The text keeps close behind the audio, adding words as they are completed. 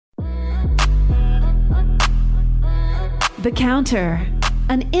The Counter,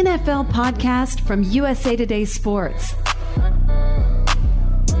 an NFL podcast from USA Today Sports.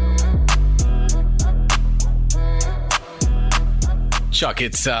 Chuck,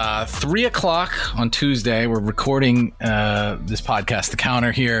 it's 3 o'clock on Tuesday. We're recording this podcast, The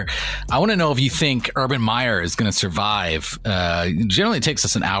Counter, here. I want to know if you think Urban Meyer is going to survive. Generally, it takes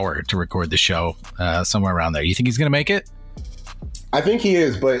us an hour to record the show, somewhere around there. You think he's going to make it? I think he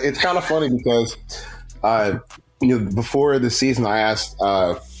is, but it's kind of funny because, before the season, I asked,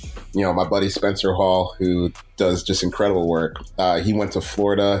 my buddy Spencer Hall, who does just incredible work. He went to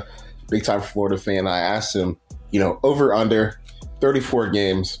Florida, big time Florida fan. I asked him, over under 34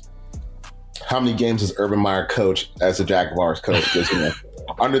 games, how many games does Urban Meyer coach as a Jaguars coach? Because,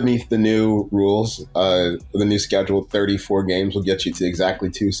 underneath the new rules, the new schedule, 34 games will get you to exactly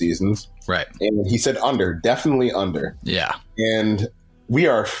 2 seasons. Right. And he said under, definitely under. Yeah. And we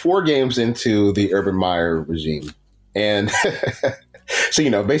are 4 games into the Urban Meyer regime. And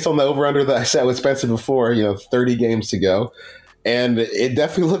so, based on the over-under that I said with Spencer before, 30 games to go. And it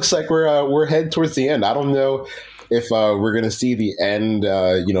definitely looks like we're heading towards the end. I don't know if we're going to see the end,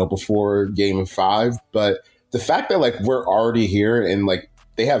 before Game 5. But the fact that, we're already here and,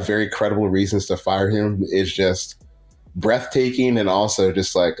 they have very credible reasons to fire him is just breathtaking, and also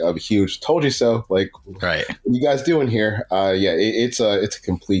just a huge told you so. Right. What are you guys doing here? It's a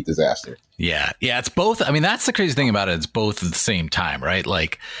complete disaster. Yeah, it's both. I mean, that's the crazy thing about it. It's both at the same time, right?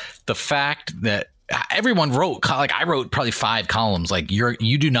 The fact that everyone wrote, I wrote probably 5 columns.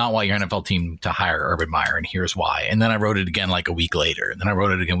 You do not want your NFL team to hire Urban Meyer, and here's why. And then I wrote it again a week later, and then I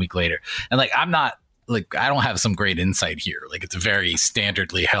wrote it again a week later. And I'm not. I don't have some great insight here. It's a very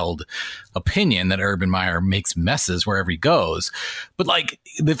standardly held opinion that Urban Meyer makes messes wherever he goes. But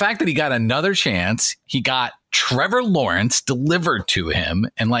the fact that he got another chance, he got Trevor Lawrence delivered to him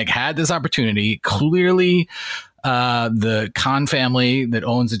and had this opportunity. Clearly, the Khan family that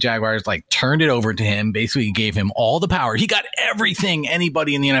owns the Jaguars turned it over to him, basically gave him all the power. He got everything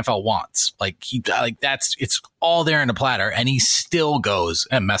anybody in the NFL wants. It's all there in a platter, and he still goes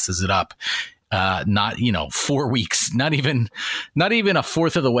and messes it up. Not 4 weeks, not even a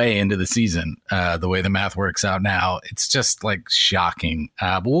fourth of the way into the season. The way the math works out now, it's just shocking.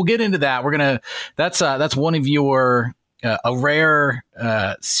 But we'll get into that. That's one of your a rare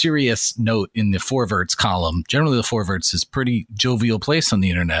serious note in the VERTS column. Generally, the VERTS is pretty jovial place on the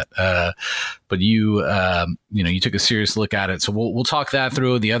internet, but you took a serious look at it. So we'll talk that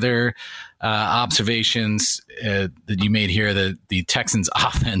through. The other observations that you made here, the Texans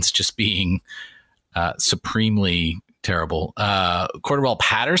offense just being supremely terrible. Cordarrelle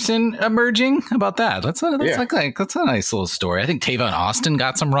Patterson emerging. How about that? That's a nice little story. I think Tavon Austin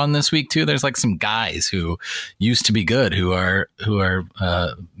got some run this week too. There's some guys who used to be good who are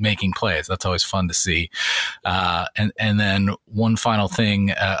making plays. That's always fun to see. And then one final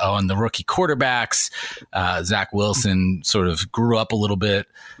thing on the rookie quarterbacks. Zach Wilson sort of grew up a little bit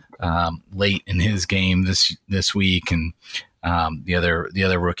late in his game this week, and the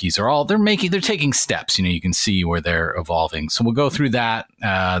other rookies are they're taking steps. You can see where they're evolving. So we'll go through that,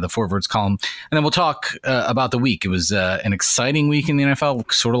 the VERTS column, and then we'll talk about the week. It was an exciting week in the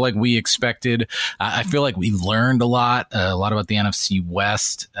NFL, sort of like we expected. I feel like we learned a lot about the NFC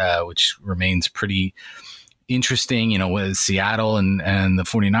West, which remains pretty interesting. With Seattle and the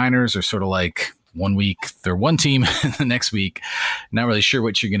 49ers are sort of 1 week they're one team, and the next week not really sure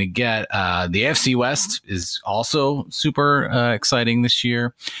what you're going to get. The NFC West is also super exciting this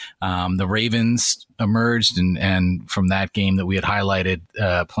year. The Ravens emerged, and from that game that we had highlighted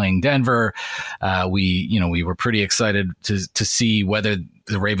playing Denver, we were pretty excited to see whether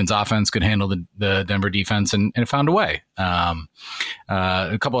the Ravens offense could handle the Denver defense, and it found a way.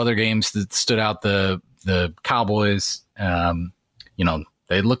 A couple other games that stood out, the Cowboys,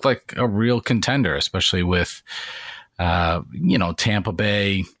 they look like a real contender, especially with, Tampa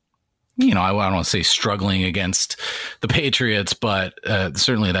Bay. I don't want to say struggling against the Patriots, but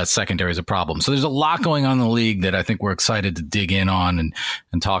certainly that secondary is a problem. So there's a lot going on in the league that I think we're excited to dig in on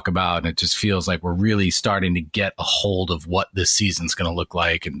and talk about. And it just feels like we're really starting to get a hold of what this season's going to look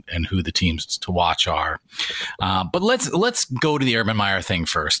like and who the teams to watch are. But let's go to the Urban Meyer thing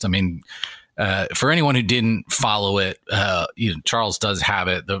first. I mean, for anyone who didn't follow it, Charles does have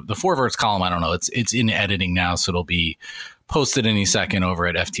it. The VERTS column, I don't know. It's in editing now, so it'll be posted any second over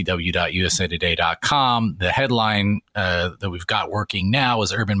at ftw.usatoday.com. The headline that we've got working now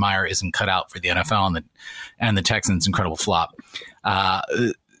is Urban Meyer isn't cut out for the NFL and the Texans' incredible flop.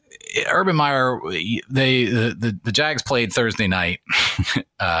 Urban Meyer, the Jags played Thursday night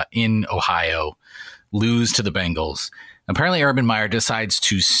in Ohio, lose to the Bengals. Apparently, Urban Meyer decides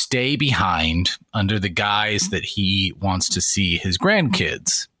to stay behind under the guise that he wants to see his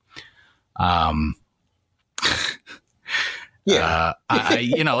grandkids. Let's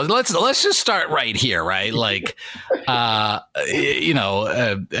just start right here, right? Like, NFL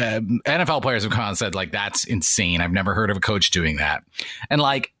players have come out and said, like, that's insane. I've never heard of a coach doing that. And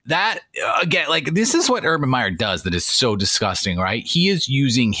like that, again, like this is what Urban Meyer does that is so disgusting, right? He is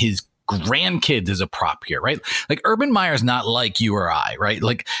using his grandkids as a prop here, right? Like Urban Meyer's not like you or I, right?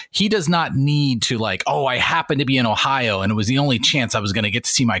 Like he does not need to like, oh, I happen to be in Ohio and it was the only chance I was going to get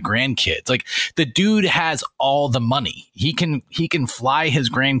to see my grandkids. Like the dude has all the money. He can fly his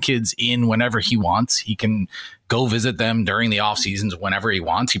grandkids in whenever he wants. He can go visit them during the off seasons whenever he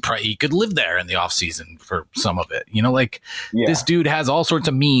wants. He could live there in the off season for some of it. This dude has all sorts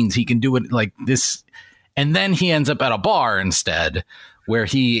of means. He can do it like this. And then he ends up at a bar instead, where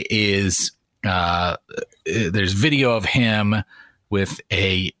he is, there's video of him with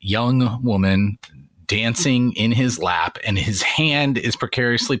a young woman dancing in his lap, and his hand is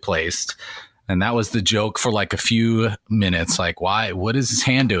precariously placed. And that was the joke for like a few minutes. Like, why? What is his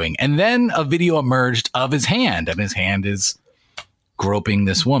hand doing? And then a video emerged of his hand, and his hand is groping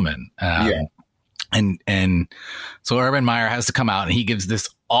this woman. And so Urban Meyer has to come out, and he gives this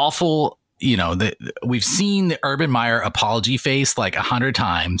awful. We've seen the Urban Meyer apology face like 100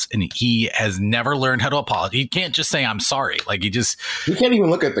 times, and he has never learned how to apologize. He can't just say, I'm sorry. Like he can't even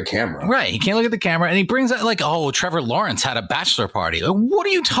look at the camera. Right. He can't look at the camera. And he brings up like, oh, Trevor Lawrence had a bachelor party. Like, what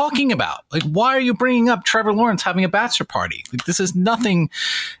are you talking about? Like, why are you bringing up Trevor Lawrence having a bachelor party? Like, this is nothing.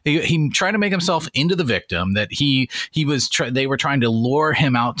 He tried to make himself into the victim that they were trying to lure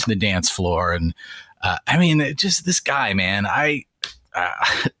him out to the dance floor. And this guy, man, I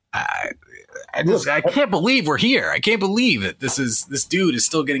can't believe we're here. I can't believe that this dude is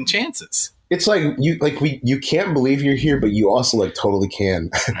still getting chances. It's like you can't believe you're here, but you also like totally can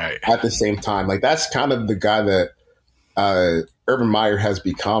right. At the same time. Like that's kind of the guy that Urban Meyer has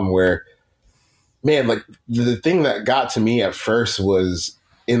become. Where, man, like the thing that got to me at first was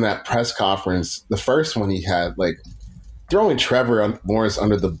in that press conference. The first one he had, like throwing Trevor Lawrence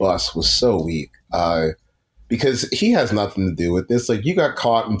under the bus was so weak. Because he has nothing to do with this. Like you got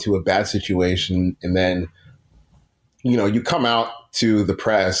caught into a bad situation, and then, you come out to the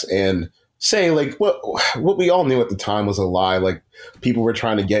press and say like what we all knew at the time was a lie. Like people were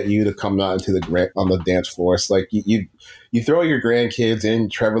trying to get you to come out into on the dance floor. It's like you throw your grandkids and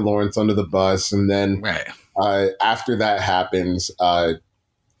Trevor Lawrence under the bus, and then after that happens,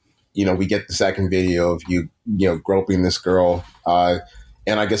 we get the second video of you groping this girl.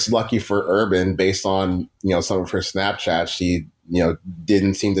 And I guess lucky for Urban, based on, some of her Snapchats, she,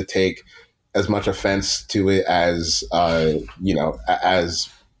 didn't seem to take as much offense to it as, as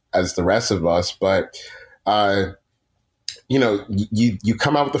the rest of us. But, you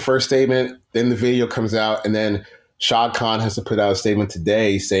come out with the first statement, then the video comes out, and then Shad Khan has to put out a statement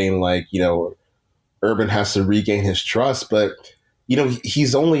today saying like, Urban has to regain his trust. But,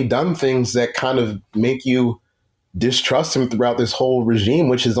 he's only done things that kind of make you distrust him throughout this whole regime,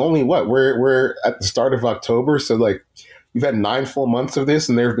 which is only we're at the start of October. So like we've had 9 full months of this,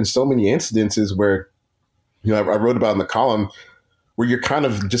 and there have been so many incidences where, I wrote about in the column where you're kind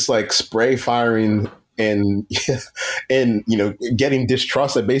of just like spray firing and getting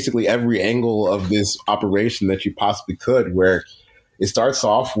distrust at basically every angle of this operation that you possibly could, where it starts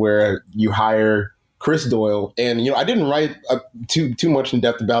off where you hire Chris Doyle. And, I didn't write too much in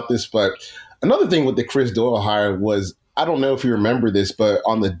depth about this, but another thing with the Chris Doyle hire was, I don't know if you remember this, but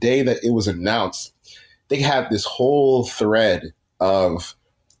on the day that it was announced, they had this whole thread of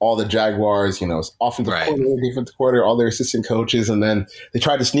all the Jaguars, offensive coordinator, defensive coordinator, all their assistant coaches. And then they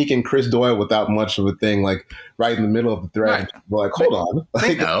tried to sneak in Chris Doyle without much of a thing, like right in the middle of the thread. Right. We're like, hold on.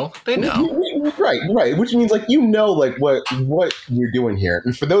 They know. Right. Which means like, like what you're doing here.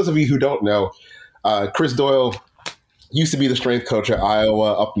 And for those of you who don't know, Chris Doyle used to be the strength coach at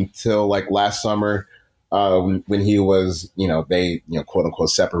Iowa up until like last summer, when he was, they, quote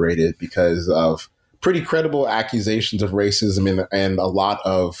unquote separated because of pretty credible accusations of racism and a lot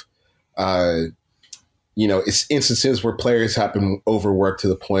of, it's instances where players have been overworked to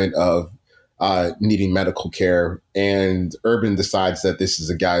the point of needing medical care. And Urban decides that this is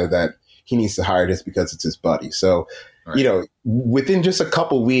a guy that he needs to hire just because it's his buddy. So, right. Within just a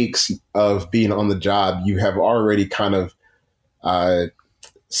couple weeks of being on the job, you have already kind of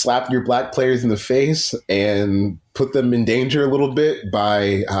slapped your black players in the face and put them in danger a little bit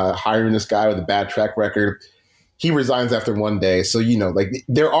by hiring this guy with a bad track record. He resigns after one day. So, like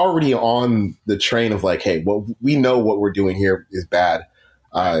they're already on the train of like, hey, well, we know what we're doing here is bad.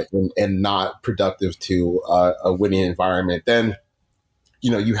 and not productive to a winning environment. Then,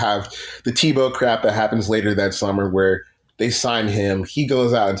 you have the Tebow crap that happens later that summer where they sign him. He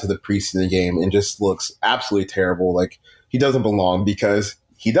goes out into the preseason game and just looks absolutely terrible. Like he doesn't belong because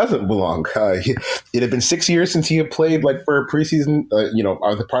he doesn't belong. It had been 6 years since he had played like for a preseason,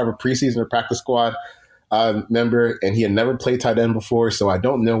 or the part of a preseason or practice squad member, and he had never played tight end before. So I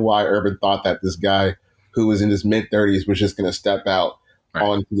don't know why Urban thought that this guy who was in his mid-30s was just going to step out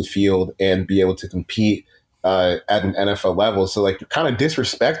onto the field and be able to compete at an NFL level. So like you're kind of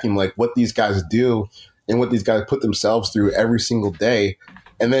disrespecting like what these guys do and what these guys put themselves through every single day.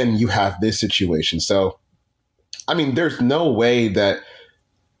 And then you have this situation. So, I mean, there's no way that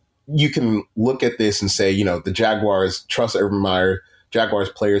you can look at this and say, the Jaguars trust Urban Meyer, Jaguars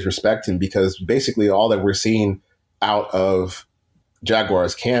players respect him, because basically all that we're seeing out of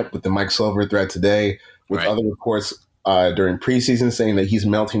Jaguars camp with the Mike Silver thread today, with other reports during preseason saying that he's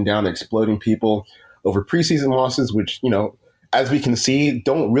melting down, exploding people over preseason losses, which, as we can see,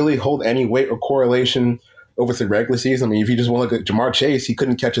 don't really hold any weight or correlation over the regular season. I mean, if you just want to look at Jamar Chase, he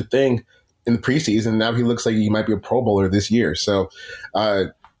couldn't catch a thing in the preseason. Now he looks like he might be a Pro Bowler this year. So,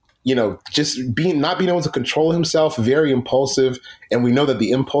 just not being able to control himself, very impulsive. And we know that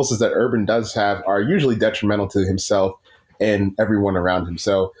the impulses that Urban does have are usually detrimental to himself and everyone around him.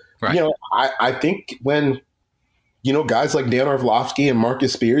 So, I think when, guys like Dan Orlovsky and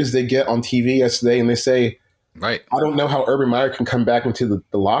Marcus Spears, they get on TV yesterday and they say, I don't know how Urban Meyer can come back into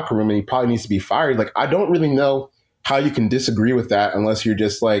the locker room and he probably needs to be fired. Like, I don't really know how you can disagree with that unless you're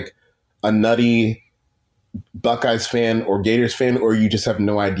just like a nutty Buckeyes fan or Gators fan, or you just have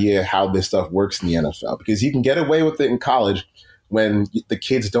no idea how this stuff works in the NFL, because you can get away with it in college when the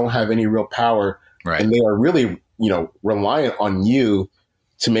kids don't have any real power and they are really, reliant on you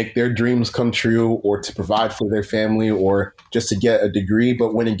to make their dreams come true or to provide for their family or just to get a degree.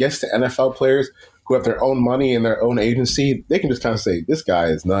 But when it gets to NFL players who have their own money and their own agency, they can just kind of say, this guy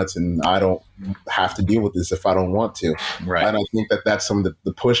is nuts and I don't have to deal with this if I don't want to. And I think that that's some of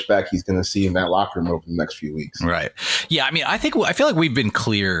the pushback he's going to see in that locker room over the next few weeks. Yeah. I mean, I feel like we've been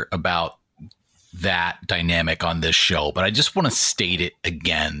clear about that dynamic on this show, but I just want to state it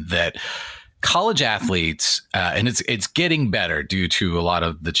again that college athletes, and it's getting better due to a lot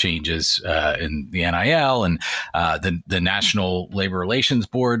of the changes in the NIL, and the National Labor Relations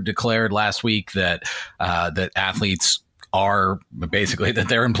Board declared last week that athletes are basically that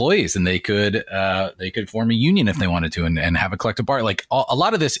they're employees and they could form a union if they wanted to and have a collective bargaining. Like a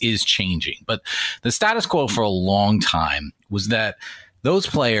lot of this is changing, but the status quo for a long time was that those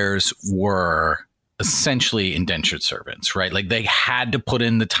players were essentially indentured servants, right? Like they had to put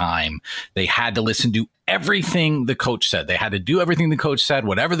in the time. They had to listen to everything the coach said. They had to do everything the coach said.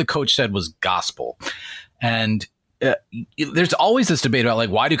 Whatever the coach said was gospel. And there's always this debate about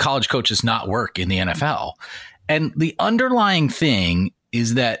like, why do college coaches not work in the NFL? And the underlying thing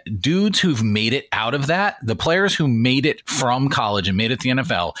is that dudes who've made it out of that, the players who made it from college and made it to the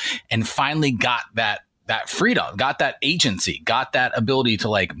NFL and finally got that freedom, got that agency, got that ability to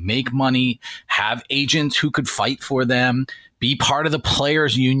like make money, have agents who could fight for them, be part of the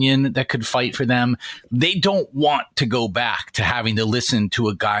players union that could fight for them. They don't want to go back to having to listen to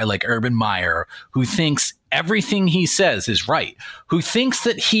a guy like Urban Meyer who thinks everything he says is right, who thinks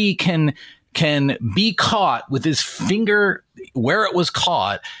that he can be caught with his finger where it was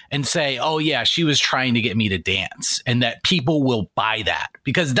caught and say, oh yeah, she was trying to get me to dance, and that people will buy that,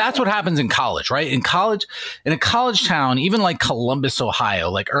 because that's what happens in college, right? In a college town, even like Columbus, Ohio,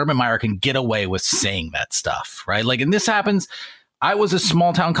 like Urban Meyer can get away with saying that stuff, right? Like, and this happens. I was a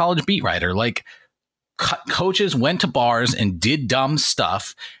small town college beat writer. Like coaches went to bars and did dumb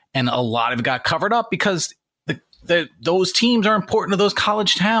stuff, and a lot of it got covered up because those teams are important to those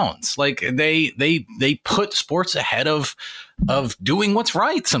college towns. Like they put sports ahead of doing what's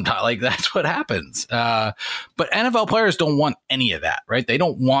right sometimes. Like that's what happens. But NFL players don't want any of that, right? They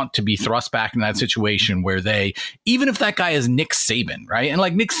don't want to be thrust back in that situation where even if that guy is Nick Saban, right? And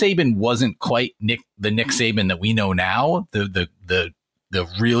like Nick Saban wasn't quite the Nick Saban that we know now, the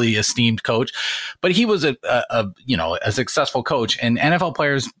really esteemed coach, but he was a successful coach, and NFL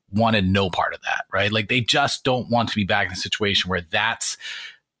players wanted no part of that, right? Like they just don't want to be back in a situation where that's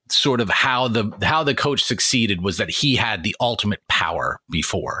sort of how the coach succeeded, was that he had the ultimate power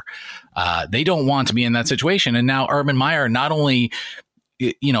before. They don't want to be in that situation. And now Urban Meyer, not only,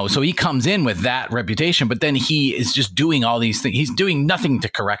 so he comes in with that reputation, but then he is just doing all these things. He's doing nothing to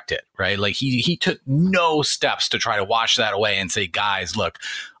correct it, right? Like he took no steps to try to wash that away and say, guys, look,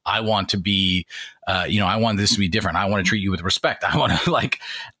 I want to be, I want this to be different. I want to treat you with respect. I want to like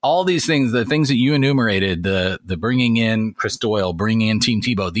all these things, the things that you enumerated, the bringing in Chris Doyle, bringing in Team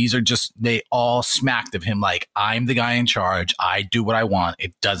Tebow. These are just, they all smacked of him. Like, I'm the guy in charge. I do what I want.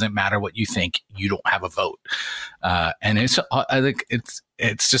 It doesn't matter what you think. You don't have a vote. And I think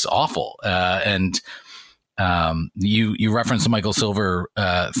it's just awful. You referenced the Michael Silver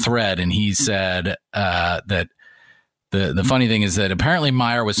thread, and he said that the funny thing is that apparently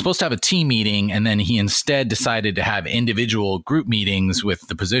Meyer was supposed to have a team meeting, and then he instead decided to have individual group meetings with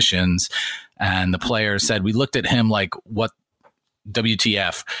the positions. And the players said, we looked at him like, what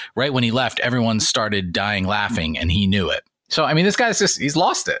WTF? Right when he left, everyone started dying laughing, and he knew it. So, I mean, this guy's he's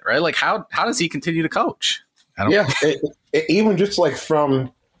lost it, right? Like, how does he continue to coach? Even just like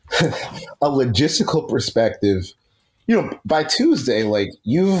from a logistical perspective, by Tuesday, like,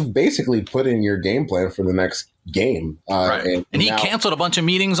 you've basically put in your game plan for the next game. Right. And he canceled a bunch of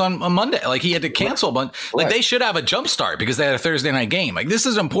meetings on Monday. Like, he had to cancel a bunch. Like, they should have a jump start because they had a Thursday night game. Like, this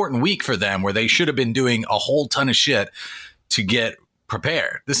is an important week for them where they should have been doing a whole ton of shit to get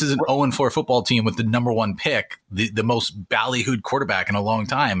prepared. This is an 0-4 football team with the number one pick, the most ballyhooed quarterback in a long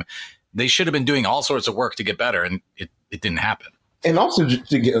time. They should have been doing all sorts of work to get better, and it didn't happen. And also,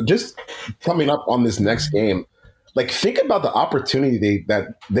 just coming up on this next game, like, think about the opportunity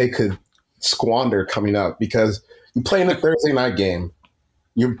that they could squander coming up, because you play in a Thursday night game.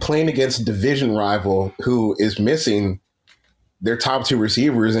 You're playing against a division rival who is missing their top two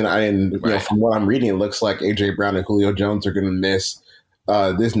receivers. And from what I'm reading, it looks like A.J. Brown and Julio Jones are going to miss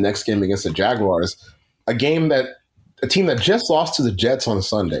this next game against the Jaguars, a team that just lost to the Jets on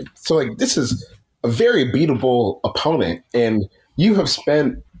Sunday. So, like, this is a very beatable opponent, and you have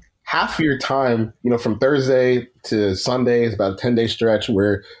spent half of your time, from Thursday to Sunday is about a 10-day stretch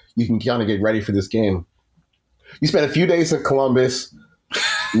where you can kind of get ready for this game. You spent a few days in Columbus,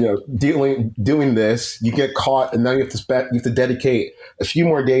 doing this. You get caught, and now you have to dedicate a few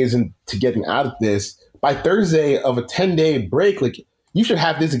more days to getting out of this. By Thursday of a 10-day break, like, you should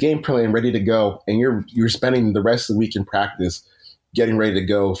have this game plan ready to go, and you're spending the rest of the week in practice getting ready to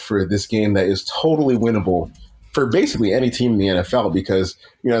go for this game that is totally winnable for basically any team in the NFL, because,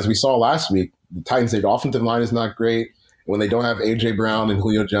 as we saw last week, the Titans' offensive line is not great. When they don't have A.J. Brown and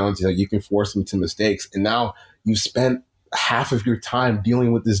Julio Jones, you can force them to mistakes. And now you've spent half of your time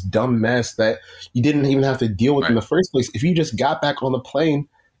dealing with this dumb mess that you didn't even have to deal with in the first place if you just got back on the plane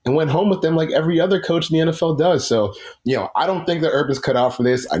and went home with them like every other coach in the NFL does. So, I don't think that Urban's cut out for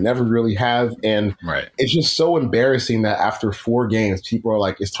this. I never really have. And it's just so embarrassing that after 4 games, people are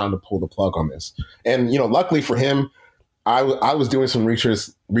like, it's time to pull the plug on this. And, luckily for him, I was doing some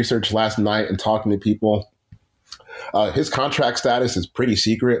research last night and talking to people. His contract status is pretty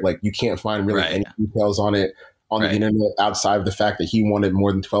secret. Like, you can't find really any details on it on the internet outside of the fact that he wanted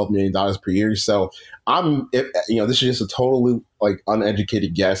more than $12 million per year. So this is just a totally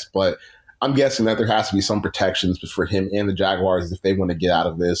uneducated guess, but I'm guessing that there has to be some protections for him and the Jaguars if they want to get out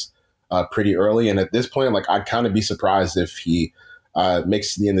of this pretty early. And at this point, I'd kind of be surprised if he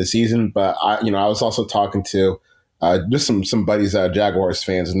makes it to the end of the season. But I was also talking to just some buddies Jaguars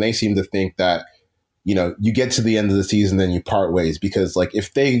fans, and they seem to think that, you get to the end of the season, then you part ways, because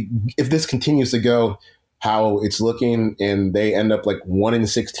if this continues to go how it's looking and they end up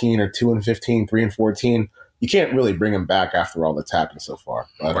 1-16 or 2-15, 3-14, you can't really bring them back after all that's happened so far.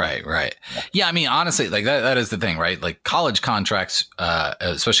 Right. Yeah, I mean, honestly, that is the thing, right? Like, college contracts,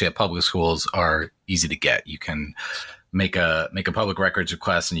 especially at public schools, are easy to get. You can make a public records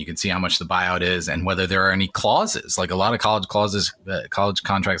request, and you can see how much the buyout is and whether there are any clauses. Like, a lot of college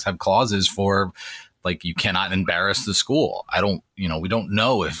contracts have clauses for, you cannot embarrass the school. We don't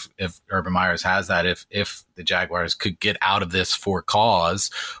know if Urban Meyer has that, if the Jaguars could get out of this for cause,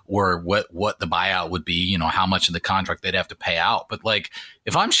 or what the buyout would be, how much of the contract they'd have to pay out. But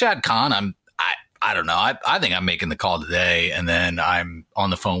if I'm Shad Khan, I don't know. I think I'm making the call today, and then I'm on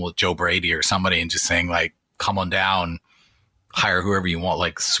the phone with Joe Brady or somebody and just saying, come on down, hire whoever you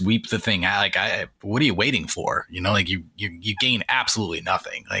want, sweep the thing out. What are you waiting for? You gain absolutely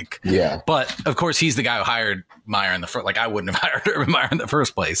nothing. But of course he's the guy who hired Meyer in the first, I wouldn't have hired Urban Meyer in the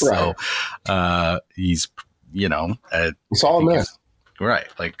first place. Right. So, he's, it's all a mess. Right.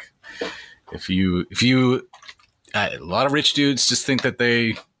 If you, a lot of rich dudes just think that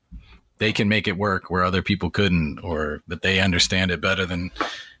they can make it work where other people couldn't, or that they understand it better than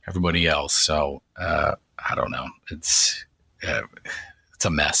everybody else. So, I don't know. It's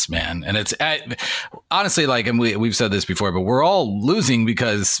a mess, man. And it's honestly, and we've said this before, but we're all losing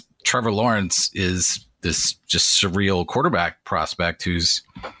because Trevor Lawrence is this just surreal quarterback prospect who's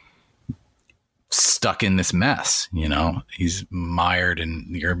stuck in this mess. He's mired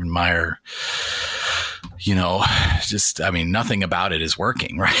in the Urban Meyer. Nothing about it is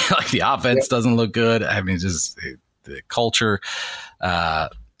working, right? Like the offense doesn't look good. I mean, just the culture,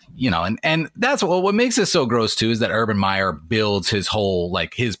 and that's what makes it so gross too, is that Urban Meyer builds his whole,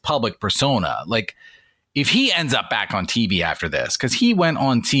 like, his public persona. Like, if he ends up back on TV after this, because he went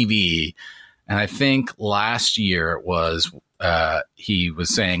on TV, and I think last year was, he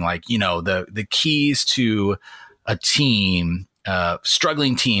was saying, like, the keys to a team,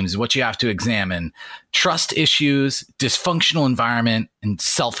 struggling teams, what you have to examine: trust issues, dysfunctional environment, and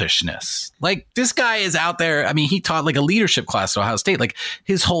selfishness. Like, this guy is out there. I mean, he taught like a leadership class at Ohio State. Like,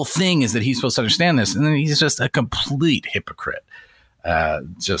 his whole thing is that he's supposed to understand this, and then he's just a complete hypocrite.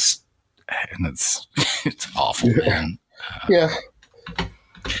 And it's awful, man. Yeah.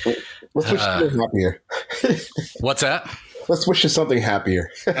 Let's wish something happier. What's that? Let's wish you something happier.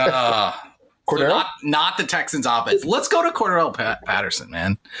 So not the Texans offense. Let's go to Cordarrelle Patterson,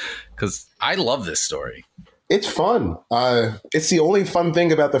 man, because I love this story. It's fun. It's the only fun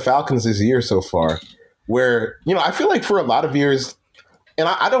thing about the Falcons this year so far, where, I feel like for a lot of years, and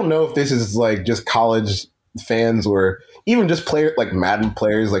I don't know if this is like just college fans or even just players, like Madden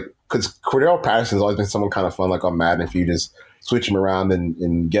players, like, because Cordarrelle Patterson has always been someone kind of fun, like on Madden. If you just switch him around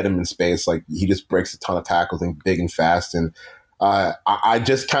and get him in space, like, he just breaks a ton of tackles and big and fast. And I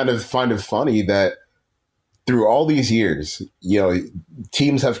just kind of find it funny that through all these years,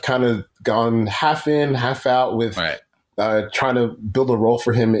 teams have kind of gone half in, half out with trying to build a role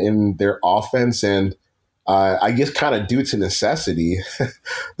for him in their offense. And I guess kind of due to necessity,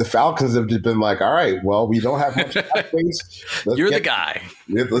 the Falcons have just been like, all right, well, we don't have much space. You're the guy.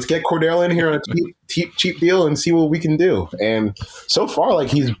 Let's get Cordarrelle in here on a cheap deal and see what we can do. And so far, like,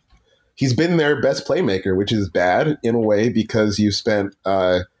 he's been their best playmaker, which is bad in a way, because you spent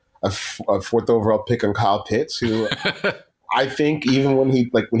a fourth overall pick on Kyle Pitts, who I think even when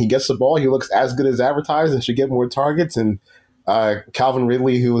he gets the ball, he looks as good as advertised and should get more targets. And Calvin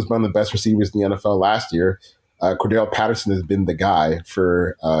Ridley, who was one of the best receivers in the NFL last year, Cordarrelle Patterson has been the guy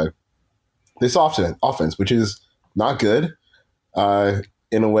for this offense, which is not good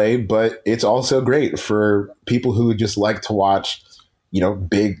in a way, but it's also great for people who just like to watch,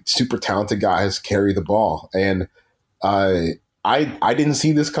 big, super talented guys carry the ball. And I didn't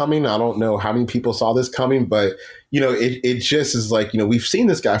see this coming. I don't know how many people saw this coming, but, it just is like, we've seen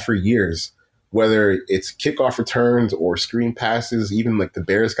this guy for years, whether it's kickoff returns or screen passes. Even like the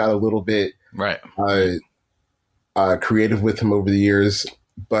Bears got a little bit creative with him over the years,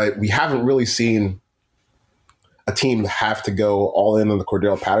 but we haven't really seen a team have to go all in on the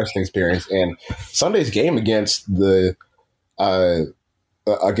Cordarrelle Patterson experience. And Sunday's game against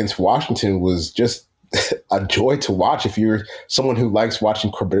against Washington was just a joy to watch if you're someone who likes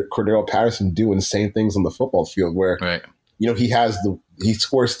watching Cordarrelle Patterson do insane things on the football field, where he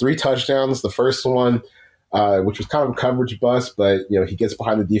scores 3 touchdowns. The first one, which was kind of a coverage bust, but he gets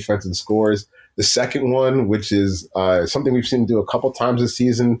behind the defense and scores. The second one, which is something we've seen him do a couple times this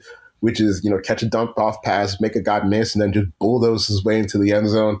season, which is catch a dump off pass, make a guy miss, and then just bulldoze his way into the end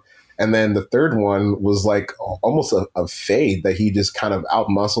zone. And then the third one was like almost a fade that he just kind of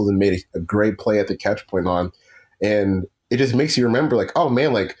out-muscled and made a great play at the catch point on. And it just makes you remember, like, oh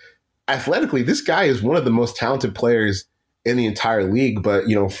man, like, athletically, this guy is one of the most talented players in the entire league. But,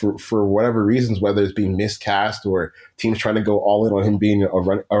 for whatever reasons, whether it's being miscast or teams trying to go all in on him being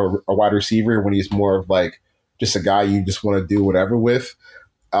a wide receiver when he's more of like just a guy you just want to do whatever with,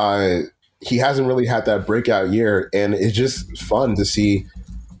 he hasn't really had that breakout year. And it's just fun to see,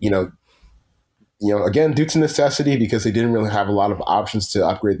 again, due to necessity, because they didn't really have a lot of options to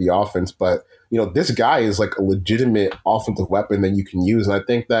upgrade the offense. But, this guy is like a legitimate offensive weapon that you can use. And I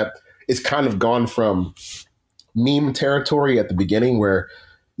think that it's kind of gone from meme territory at the beginning, where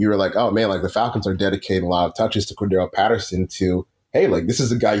you were like, oh man, like the Falcons are dedicating a lot of touches to Cordarrelle Patterson, to, hey, like, this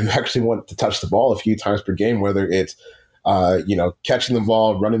is a guy you actually want to touch the ball a few times per game, whether it's, catching the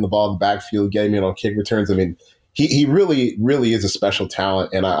ball, running the ball in the backfield, getting in on kick returns. I mean, he really, really is a special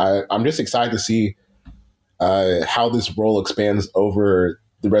talent. And I'm just excited to see how this role expands over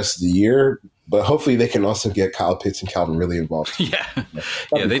the rest of the year. But hopefully they can also get Kyle Pitts and Calvin really involved. Yeah.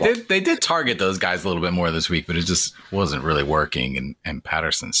 They did target those guys a little bit more this week, but it just wasn't really working. And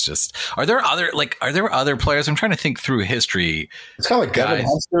Patterson's just, are there other players? I'm trying to think through history. It's kind of like Devin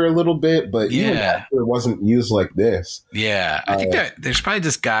Hester a little bit, but even Hester wasn't used like this. Yeah. I think that there's probably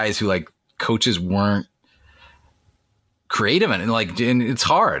just guys who, like, coaches weren't creative and it's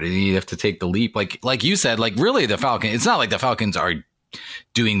hard. You have to take the leap. Like you said, like, really the Falcons, it's not like the Falcons are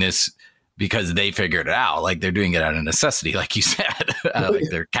doing this because they figured it out. Like they're doing it out of necessity, like you said. Like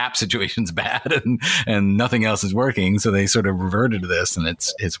their cap situation's bad and nothing else is working. So they sort of reverted to this and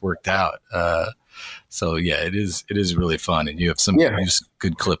it's worked out. So yeah, it is really fun. And you have some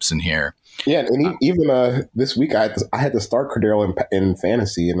good clips in here. Yeah. And even this week I had to start Cordarrelle in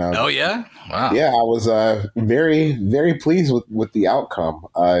fantasy. And oh yeah. Wow. Yeah. I was very, very pleased with the outcome.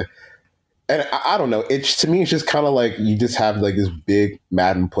 And I don't know. To me, it's just kind of like you just have like this big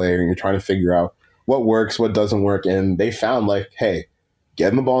Madden player and you're trying to figure out what works, what doesn't work. And they found like, hey,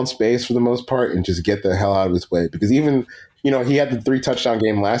 get him the ball in space for the most part and just get the hell out of his way. Because even, he had the 3-touchdown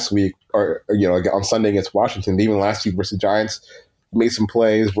game last week or on Sunday against Washington. Even last week versus the Giants, made some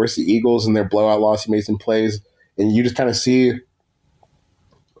plays. Versus the Eagles in their blowout loss, he made some plays. And you just kind of see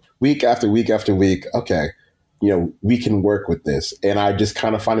week after week after week, okay, we can work with this. And I just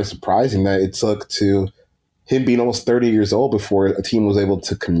kind of find it surprising that it took to him being almost 30 years old before a team was able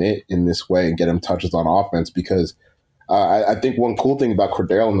to commit in this way and get him touches on offense. Because I think one cool thing about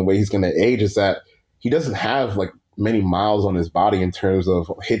Cordarrelle and the way he's going to age is that he doesn't have like many miles on his body in terms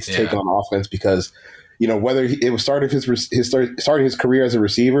of hits taken on offense because, whether it was starting his career as a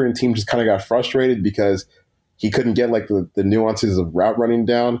receiver and team just kind of got frustrated because he couldn't get like the nuances of route running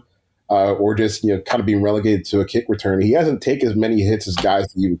down. Or just, kind of being relegated to a kick return. He hasn't taken as many hits as guys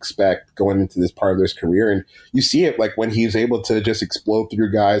that you expect going into this part of his career. And you see it like when he's able to just explode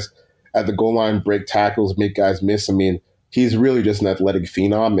through guys at the goal line, break tackles, make guys miss. I mean, he's really just an athletic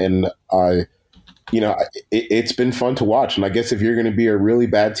phenom. And, it's been fun to watch. And I guess if you're going to be a really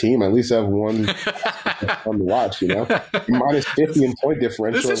bad team, at least have one fun to watch, minus 50 in point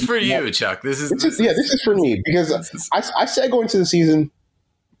differential. This is for you, Chuck. This is for me because I said going into the season,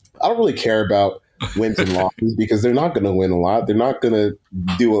 I don't really care about wins and losses because they're not going to win a lot. They're not going to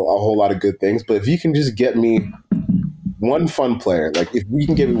do a whole lot of good things. But if you can just get me one fun player, like if we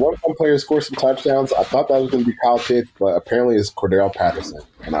can get me one fun player to score some touchdowns, I thought that was going to be Kyle Pitts, but apparently it's Cordarrelle Patterson.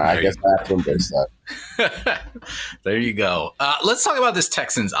 And I guess I have to embrace that. There you go. Let's talk about this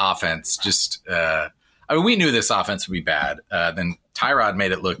Texans offense. We knew this offense would be bad. Then Tyrod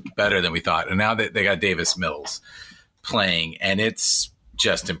made it look better than we thought. And now that they got Davis Mills playing, and it's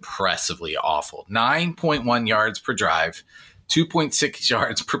just impressively awful. 9.1 yards per drive, 2.6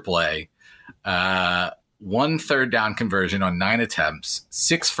 yards per play, 1 third down conversion on 9 attempts,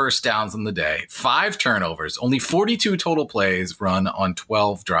 6 first downs on the day, 5 turnovers, only 42 total plays run on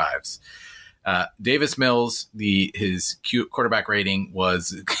 12 drives. Davis Mills, his quarterback rating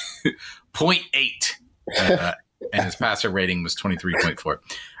was 0.8, and his passer rating was 23.4.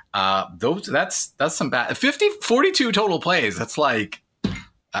 That's some bad 42 total plays. That's like,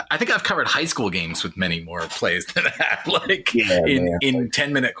 I think I've covered high school games with many more plays than that, in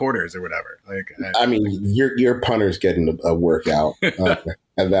 10-minute quarters or whatever. I mean, your punter's getting a workout at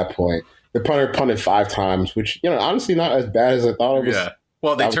that point. The punter punted 5 times, which honestly not as bad as I thought it was. Yeah.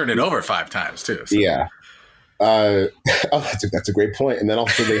 Well, they turned it over 5 times too. So. Yeah. That's a great point. And then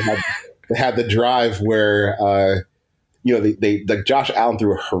also they had the drive where they Josh Allen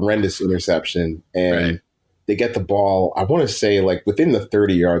threw a horrendous interception and. Right. They get the ball, I want to say, like, within the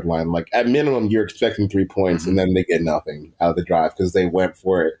 30-yard line. Like, at minimum, you're expecting 3 points, and then they get nothing out of the drive because they went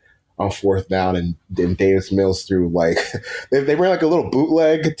for it on 4th down, and then Davis Mills threw, like, they ran, like, a little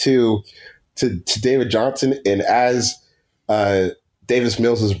bootleg to David Johnson, and as Davis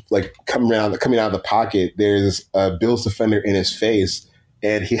Mills is, like, coming out of the pocket, there's a Bills defender in his face,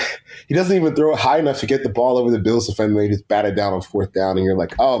 and he doesn't even throw it high enough to get the ball over the Bills defender. He just batted down on 4th down, and you're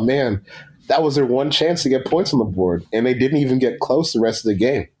like, oh, man, that was their one chance to get points on the board, and they didn't even get close the rest of the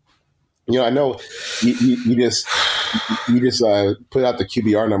game. I know you just put out the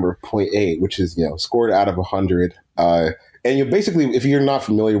QBR number of 0.8, which is scored out of 100. And basically, if you're not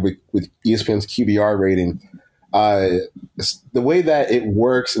familiar with ESPN's QBR rating, the way that it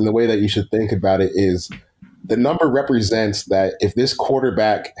works and the way that you should think about it is the number represents that if this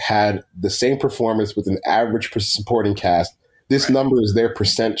quarterback had the same performance with an average supporting cast, this number is their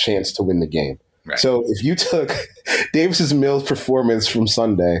percent chance to win the game. Right. So if you took Davis Mills' performance from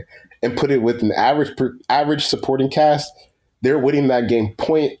Sunday and put it with an average supporting cast, they're winning that game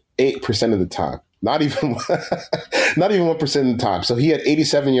 0.8% of the time. Not even 1% of the time. So he had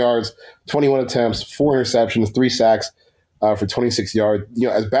 87 yards, 21 attempts, 4 interceptions, 3 sacks for 26 yards.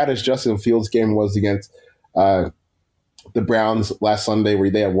 As bad as Justin Fields' game was against the Browns last Sunday,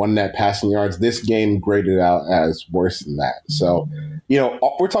 where they had 1 net passing yards, this game graded out as worse than that. So,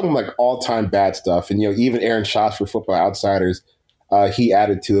 we're talking like all-time bad stuff. And, even Aaron Schatz for Football Outsiders, he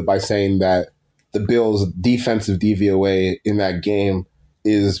added to it by saying that the Bills' defensive DVOA in that game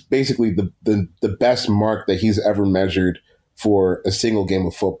is basically the best mark that he's ever measured for a single game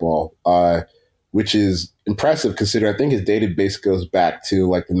of football, which is impressive considering I think his database goes back to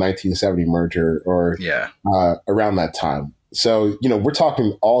like the 1970 merger or around that time. So, we're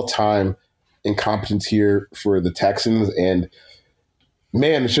talking all-time incompetence here for the Texans. And,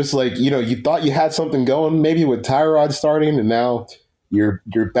 man, it's just like, you thought you had something going maybe with Tyrod starting, and now you're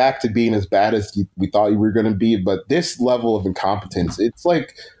back to being as bad as we thought you were going to be. But this level of incompetence, it's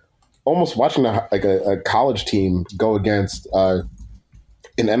like almost watching a college team go against an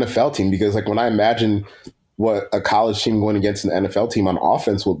NFL team, because like when I imagine what a college team going against an NFL team on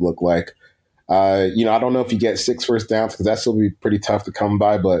offense would look like, I don't know if you get 6 first downs, because that's still be pretty tough to come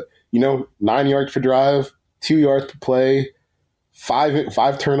by, but 9 yards per drive, 2 yards per play,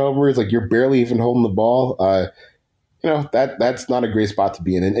 five turnovers, like you're barely even holding the ball. That's not a great spot to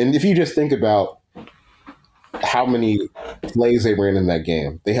be in. And if you just think about how many plays they ran in that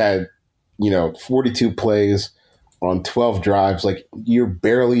game, they had 42 plays on 12 drives. Like you're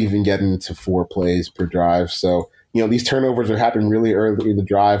barely even getting to 4 plays per drive. So, these turnovers are happening really early in the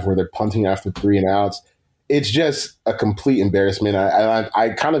drive where they're punting after 3 and outs. It's just a complete embarrassment. I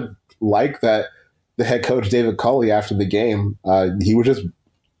kind of like that the head coach, David Culley, after the game, he was just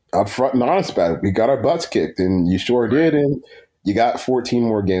upfront and honest about it. We got our butts kicked, and you sure did, and you got 14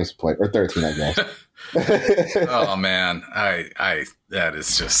 more games to play, or 13, I guess. Oh man, I that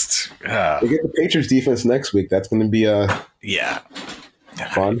is just. We get the Patriots defense next week. That's going to be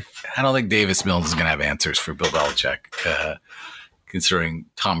fun. I don't think Davis Mills is going to have answers for Bill Belichick, considering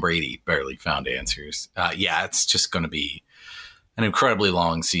Tom Brady barely found answers. It's just going to be an incredibly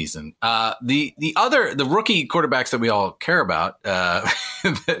long season. The rookie quarterbacks that we all care about,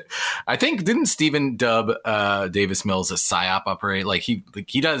 I think, didn't Steven dub Davis Mills a psyop operator? Like he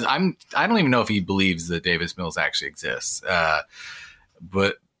does. I don't even know if he believes that Davis Mills actually exists.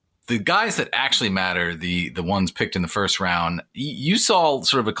 But the guys that actually matter, the ones picked in the first round, you saw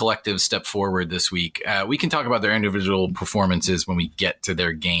sort of a collective step forward this week. We can talk about their individual performances when we get to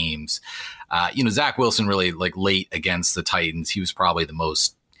their games. Zach Wilson really, like, late against the Titans, he was probably the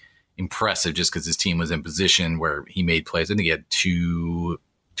most impressive just because his team was in position where he made plays. I think he had two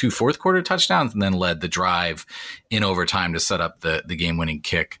fourth quarter touchdowns and then led the drive in overtime to set up the game winning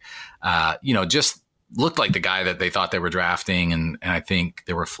kick. Just looked like the guy that they thought they were drafting. And I think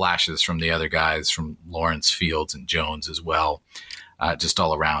there were flashes from the other guys, from Lawrence, Fields, and Jones as well, just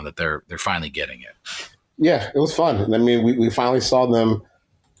all around, that they're finally getting it. Yeah, it was fun. I mean, we finally saw them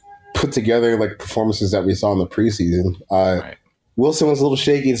put together like performances that we saw in the preseason. Right. Wilson was a little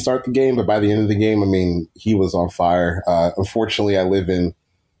shaky to start the game, but by the end of the game, I mean, he was on fire. Unfortunately, I live in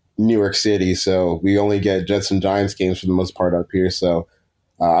New York City, so we only get Jets and Giants games for the most part up here. So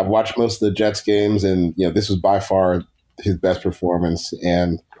I've watched most of the Jets games, and this was by far his best performance.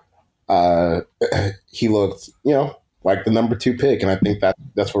 And he looked, like the number 2 pick. And I think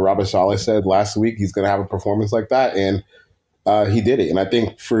that's what Robert Saleh said last week. He's going to have a performance like that, and he did it. And I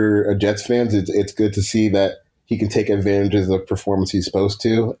think for Jets fans, it's good to see that he can take advantage of the performance he's supposed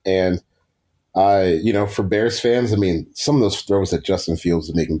to. And for Bears fans, I mean, some of those throws that Justin Fields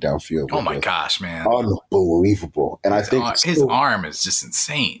is making downfield. Oh my gosh, man. Unbelievable. And I think his arm is just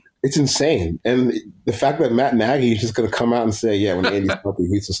insane. It's insane. And the fact that Matt Nagy is just going to come out and say, yeah, when Andy's healthy,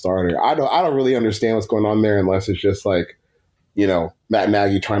 he's the starter. I don't really understand what's going on there, unless it's just like, Matt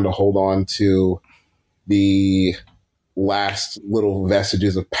Nagy trying to hold on to the last little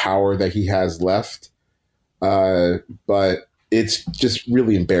vestiges of power that he has left. But it's just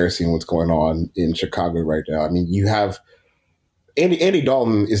really embarrassing what's going on in Chicago right now. I mean, you have Andy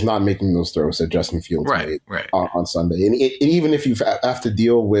Dalton is not making those throws that Justin Fields made on Sunday. And even if you have to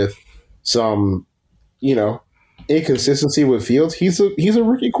deal with some, inconsistency with Fields, he's a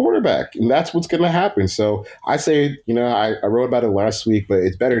rookie quarterback, and that's what's going to happen. So I say, I wrote about it last week, but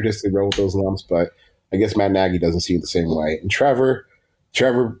it's better just to roll with those lumps. But I guess Matt Nagy doesn't see it the same way. And Trevor,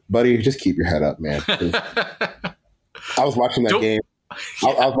 buddy, just keep your head up, man. I was watching that game.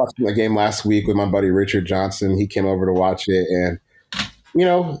 I was watching that game last week with my buddy Richard Johnson. He came over to watch it, and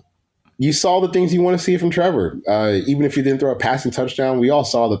you saw the things you want to see from Trevor. Even if he didn't throw a passing touchdown, we all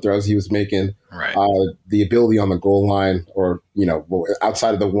saw the throws he was making. Right. The ability on the goal line, or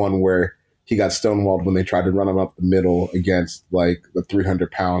outside of the one where he got stonewalled when they tried to run him up the middle against like the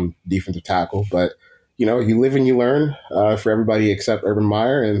 300-pound defensive tackle, but. You live and you learn for everybody except Urban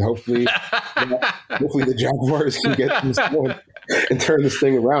Meyer, and hopefully the Jaguars can get this one and turn this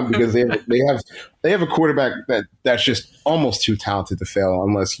thing around, because they have a quarterback that's just almost too talented to fail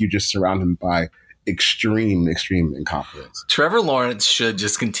unless you just surround him by extreme incompetence. Trevor Lawrence should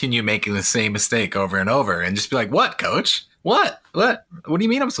just continue making the same mistake over and over and just be like, "What, coach? What do you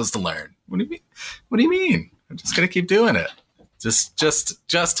mean I'm supposed to learn? What do you mean? I'm just going to keep doing it."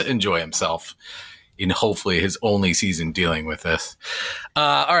 just to enjoy himself in hopefully his only season dealing with this.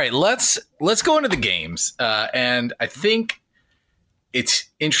 All right, let's go into the games. And I think it's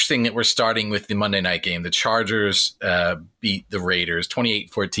interesting that we're starting with the Monday night game. The Chargers beat the Raiders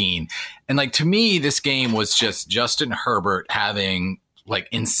 28-14. And like, to me, this game was just Justin Herbert having like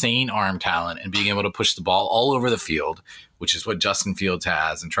insane arm talent and being able to push the ball all over the field, which is what Justin Fields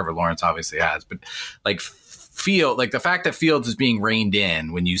has and Trevor Lawrence obviously has. But like the fact that Fields is being reined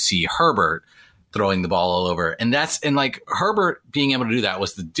in when you see Herbert throwing the ball all over. And like Herbert being able to do that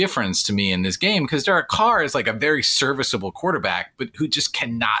was the difference to me in this game, because Derek Carr is like a very serviceable quarterback, but who just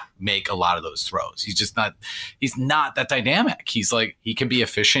cannot make a lot of those throws. He's not that dynamic. He's like, he can be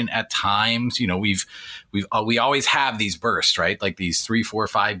efficient at times. You know, we always have these bursts, right? Like these 3, 4,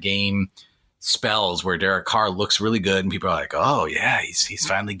 5 game spells where Derek Carr looks really good and people are like, oh yeah, he's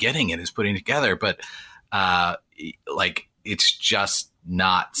finally getting it, he's putting it together. But like, it's just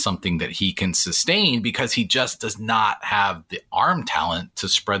not something that he can sustain because he just does not have the arm talent to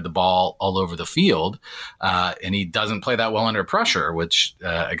spread the ball all over the field. And he doesn't play that well under pressure, which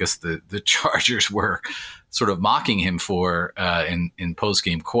I guess the Chargers were sort of mocking him for in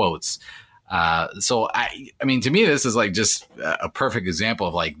post-game quotes. So I mean, to me, this is like just a perfect example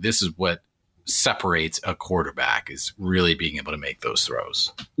of like, this is what separates a quarterback, is really being able to make those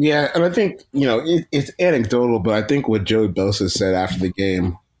throws. Yeah, and I think, you know, it's anecdotal, but I think what Joey Bosa said after the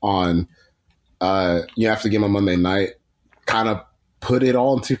game on Monday night kind of put it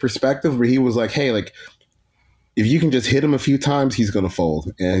all into perspective, where he was like, hey, like, if you can just hit him a few times, he's going to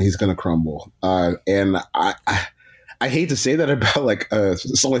fold and he's going to crumble. And I hate to say that about like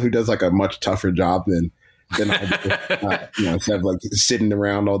someone who does like a much tougher job than I do, instead of like sitting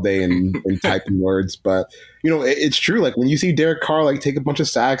around all day and typing words. But, you know, it's true. Like when you see Derek Carr like take a bunch of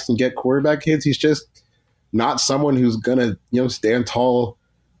sacks and get quarterback hits, he's just not someone who's going to, you know, stand tall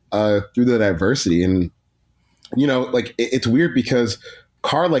through that adversity. And, you know, like it's weird because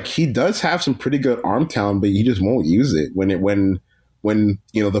Carr, like, he does have some pretty good arm talent, but he just won't use it when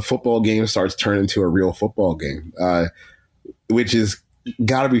you know, the football game starts turning into a real football game, which is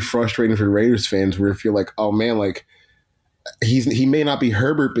got to be frustrating for Raiders fans, where if you're like, oh man, like he may not be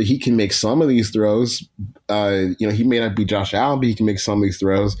Herbert, but he can make some of these throws. You know, he may not be Josh Allen, but he can make some of these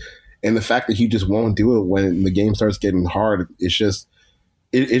throws. And the fact that he just won't do it when the game starts getting hard, it's just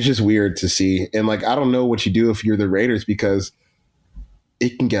weird to see. And like, I don't know what you do if you're the Raiders, because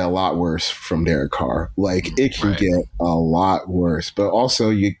it can get a lot worse from Derek Carr. Like it can get a lot worse, but also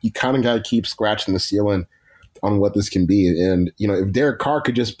you kind of got to keep scratching the ceiling on what this can be. And, you know, if Derek Carr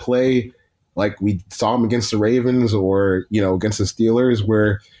could just play like we saw him against the Ravens or, you know, against the Steelers,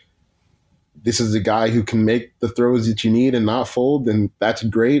 where this is a guy who can make the throws that you need and not fold, then that's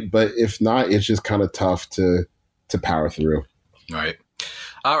great. But if not, it's just kind of tough to power through.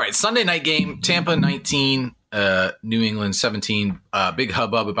 All right. Sunday night game, Tampa 19, New England 17. Big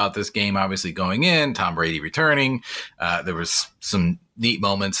hubbub about this game, obviously going in, Tom Brady returning. There was some neat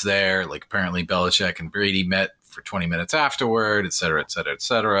moments there. Like apparently Belichick and Brady met for 20 minutes afterward, et cetera, et cetera, et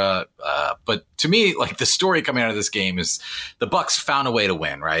cetera. But to me, like the story coming out of this game is the Bucs found a way to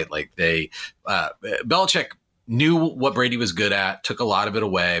win, right? Like Belichick knew what Brady was good at, took a lot of it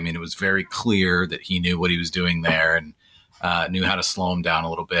away. I mean, it was very clear that he knew what he was doing there and knew how to slow him down a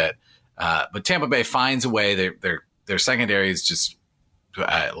little bit. But Tampa Bay finds a way. Their secondary is just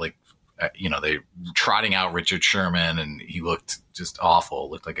they trotting out Richard Sherman, and he looked just awful.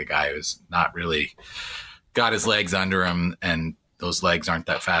 Looked like a guy who's not really got his legs under him, and those legs aren't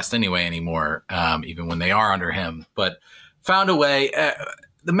that fast anymore, even when they are under him. But found a way.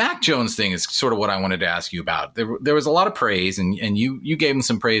 The Mac Jones thing is sort of what I wanted to ask you about. There was a lot of praise, and you gave him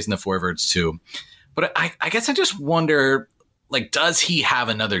some praise in the four verts too. But I guess I just wonder, like, does he have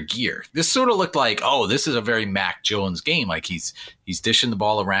another gear? This sort of looked like, oh, this is a very Mac Jones game. Like he's dishing the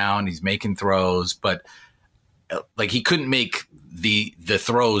ball around, he's making throws, but like he couldn't make the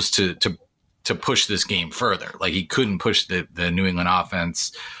throws to push this game further. Like he couldn't push the New England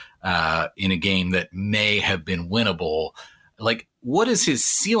offense in a game that may have been winnable. Like, what is his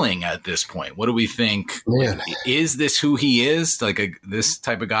ceiling at this point? What do we think? Like, is this who he is? Like this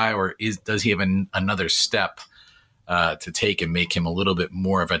type of guy, or does he have another step to take and make him a little bit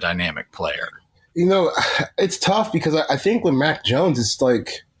more of a dynamic player? You know, it's tough because I think with Mac Jones, it's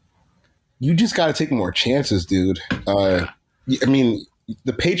like you just got to take more chances, dude. I mean,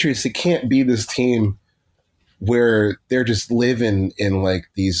 the Patriots, it can't be this team where they're just living in like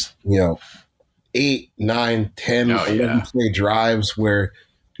these, you know, 8, 9, 10, 11 play drives where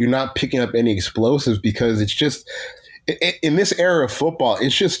you're not picking up any explosives, because in this era of football,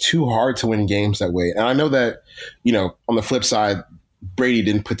 it's just too hard to win games that way. And I know that, on the flip side, Brady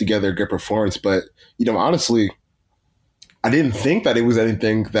didn't put together a good performance, but, honestly, I didn't think that it was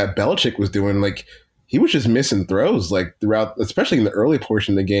anything that Belichick was doing. Like, he was just missing throws, like, throughout, especially in the early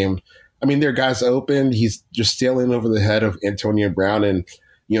portion of the game. I mean, there are guys open. He's just sailing over the head of Antonio Brown. And,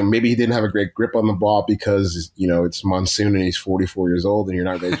 maybe he didn't have a great grip on the ball because, it's monsoon and he's 44 years old and you're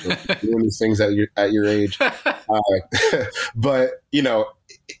not ready to be doing these things at your age. But,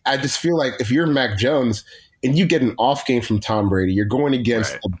 I just feel like if you're Mac Jones and you get an off game from Tom Brady, you're going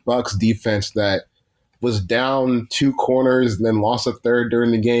against a Bucs defense that was down 2 corners and then lost a third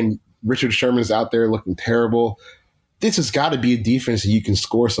during the game. Richard Sherman's out there looking terrible. This has got to be a defense that you can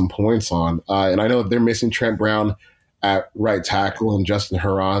score some points on. And I know they're missing Trent Brown at right tackle, and Justin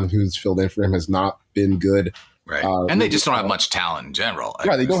Herron, who's filled in for him, has not been good. Right. And they just don't have much talent in general.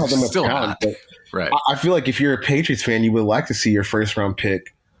 Yeah, they don't have that much talent. But right. I feel like if you're a Patriots fan, you would like to see your first-round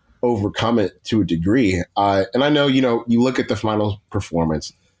pick overcome it to a degree. And I know, you look at the final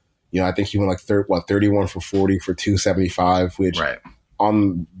performance. I think he went like 31 for 40 for 275, which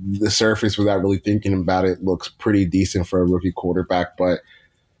on the surface, without really thinking about it, looks pretty decent for a rookie quarterback. But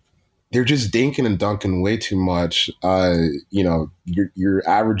they're just dinking and dunking way too much. You're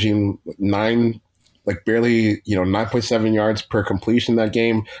averaging barely 9.7 yards per completion that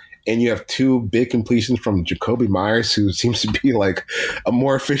game. And you have 2 big completions from Jacoby Myers, who seems to be like a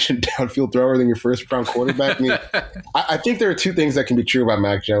more efficient downfield thrower than your first-round quarterback. I mean, I think there are 2 things that can be true about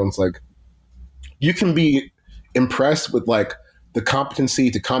Mac Jones. Like, you can be impressed with like the competency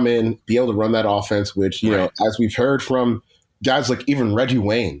to come in, be able to run that offense, which, as we've heard from guys like even Reggie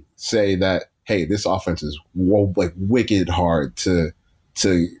Wayne say that, hey, this offense is like wicked hard to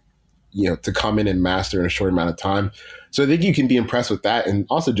come in and master in a short amount of time. So I think you can be impressed with that. And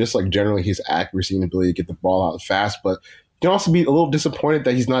also just like generally his accuracy and ability to get the ball out fast. But you can also be a little disappointed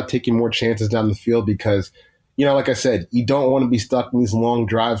that he's not taking more chances down the field because, like I said, you don't want to be stuck in these long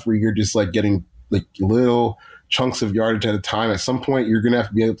drives where you're just like getting like little chunks of yardage at a time. At some point, you're going to have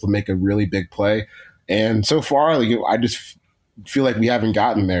to be able to make a really big play. And so far, I just feel like we haven't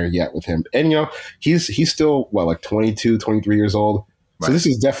gotten there yet with him. And, he's still, 22, 23 years old. So this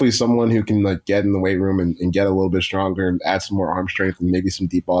is definitely someone who can like get in the weight room and get a little bit stronger and add some more arm strength and maybe some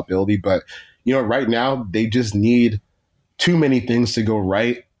deep ball ability. But, right now they just need too many things to go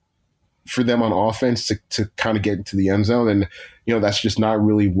right for them on offense to kind of get into the end zone. And, that's just not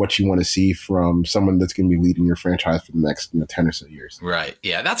really what you want to see from someone that's going to be leading your franchise for the next 10 or so years. Right.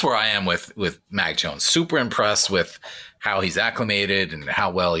 Yeah, that's where I am with Mac Jones. Super impressed with how he's acclimated and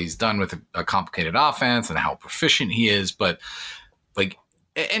how well he's done with a complicated offense and how proficient he is. But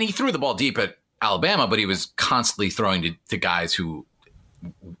and he threw the ball deep at Alabama, but he was constantly throwing to guys who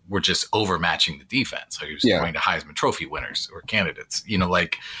were just overmatching the defense. So he was throwing to Heisman Trophy winners or candidates,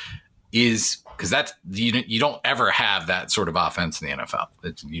 because that's, you don't ever have that sort of offense in the NFL.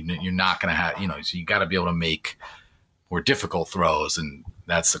 You're not going to have, so you got to be able to make more difficult throws. And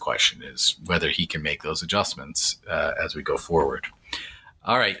that's the question, is whether he can make those adjustments as we go forward.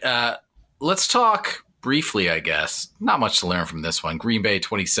 All right. Let's talk briefly, I guess. Not much to learn from this one. Green Bay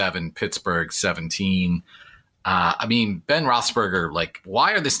 27, Pittsburgh 17. Ben Roethlisberger,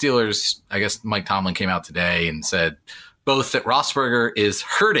 why are the Steelers, I guess Mike Tomlin came out today and said both that Roethlisberger is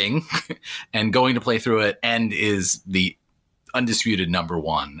hurting and going to play through it and is the undisputed number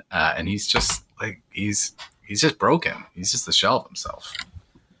 1. And he's just he's just broken. He's just the shell of himself.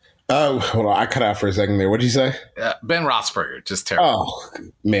 Oh, hold on. I cut out for a second there. What did you say? Ben Roethlisberger, just terrible. Oh,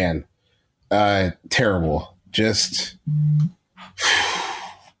 man. Terrible. It's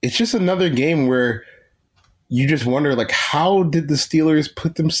just another game where you just wonder, how did the Steelers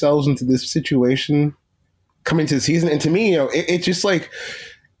put themselves into this situation coming to the season? And to me, it's just like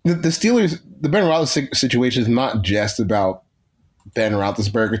the Steelers, the Ben Roethlisberger situation is not just about Ben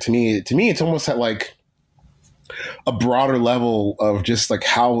Roethlisberger. To me, it's almost at a broader level of just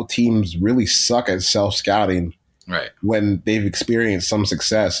how teams really suck at self-scouting. Right. When they've experienced some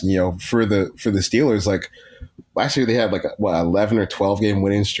success, for the Steelers, last year they had 11 or 12 game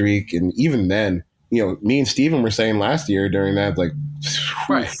winning streak. And even then, me and Steven were saying last year during that,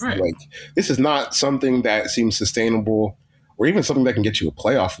 this is not something that seems sustainable or even something that can get you a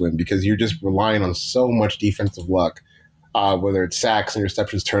playoff win, because you're just relying on so much defensive luck, whether it's sacks,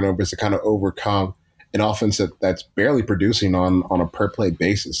 interceptions, turnovers, to kind of overcome an offense that's barely producing on a per play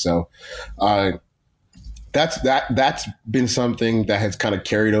basis. So, That's been something that has kind of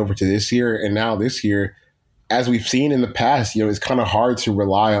carried over to this year. And now this year, as we've seen in the past, it's kind of hard to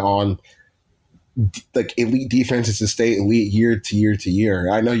rely on elite defenses to stay elite year to year to year.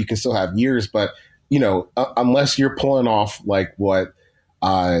 I know you can still have years, but unless you're pulling off like what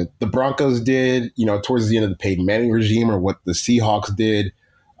the Broncos did, towards the end of the Peyton Manning regime, or what the Seahawks did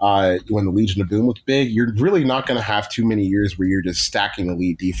when the Legion of Boom was big, you're really not going to have too many years where you're just stacking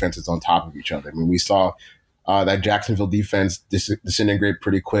elite defenses on top of each other. I mean, we saw that Jacksonville defense disintegrate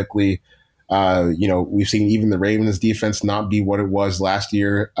pretty quickly. We've seen even the Ravens defense not be what it was last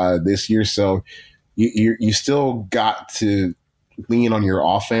year, this year. So you still got to lean on your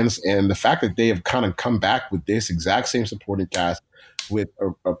offense. And the fact that they have kind of come back with this exact same supporting cast with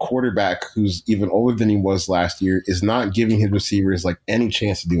a quarterback who's even older than he was last year is not giving his receivers like any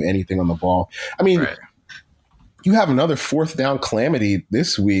chance to do anything on the ball. I mean, right. You have another fourth down calamity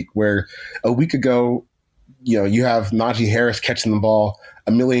this week where a week ago, you have Najee Harris catching the ball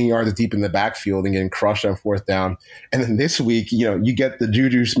a million yards deep in the backfield and getting crushed on fourth down. And then this week, you get the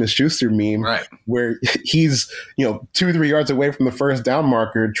Juju Smith-Schuster meme, right, where he's, 2-3 yards away from the first down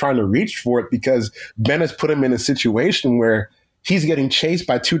marker trying to reach for it because Ben has put him in a situation where he's getting chased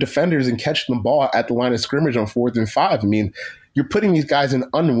by two defenders and catching the ball at the line of scrimmage on 4th and 5. I mean, you're putting these guys in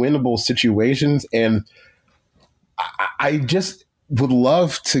unwinnable situations. And I just would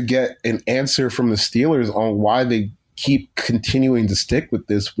love to get an answer from the Steelers on why they keep continuing to stick with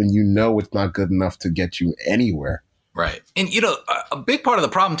this when it's not good enough to get you anywhere. Right. And, a big part of the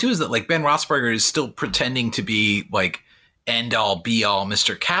problem, too, is that, like, Ben Roethlisberger is still pretending to be, like, end-all, be-all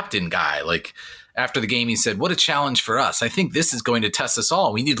Mr. Captain guy. Like, after the game, he said, what a challenge for us. I think this is going to test us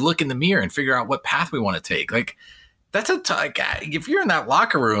all. We need to look in the mirror and figure out what path we want to take. Like, that's if you're in that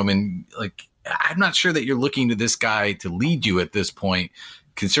locker room and, like, I'm not sure that you're looking to this guy to lead you at this point,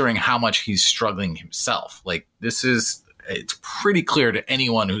 considering how much he's struggling himself. Like, it's pretty clear to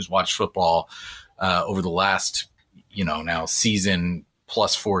anyone who's watched football over the last, now season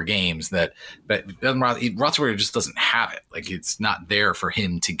plus 4 games that Roethlisberger just doesn't have it. Like, it's not there for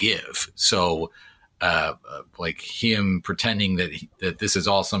him to give. So, like him pretending that this is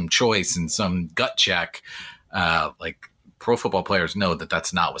all some choice and some gut check, like pro football players know that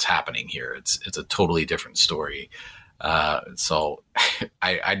that's not what's happening here. It's a totally different story. So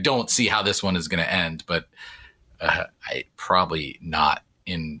I don't see how this one is going to end, but I probably not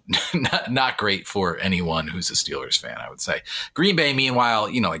great for anyone who's a Steelers fan, I would say. Green Bay,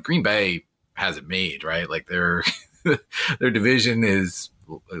 meanwhile, like Green Bay has it made, right? Like their division is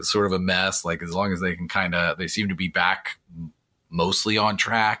sort of a mess. Like as long as they can they seem to be back mostly on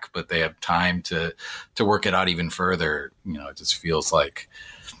track, but they have time to work it out even further. It just feels like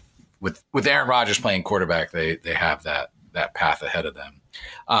with Aaron Rodgers playing quarterback, they have that path ahead of them.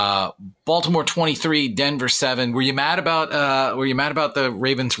 Baltimore 23, Denver 7. Were you mad about the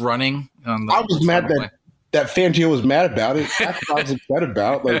Ravens running? I was mad that Fangio was mad about it. That's what I was upset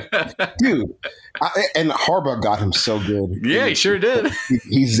about. Like, dude, and Harbaugh got him so good. Yeah, he sure did.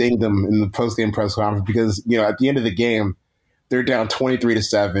 He zinged him in the post-game press conference because, at the end of the game, they're down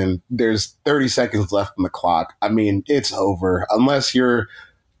 23-7. There's 30 seconds left on the clock. I mean, it's over. Unless you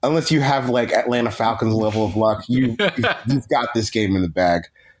have like Atlanta Falcons level of luck, you've got this game in the bag.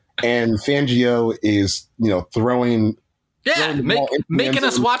 And Fangio is, throwing making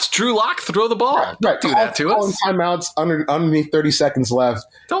us watch Drew Lock throw the ball. Right. Don't do that to us. Timeouts underneath 30 seconds left.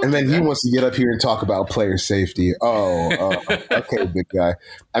 And then he wants to get up here and talk about player safety. Oh, okay, big guy.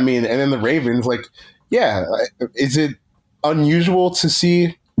 I mean, and then the Ravens, like, yeah, is it unusual to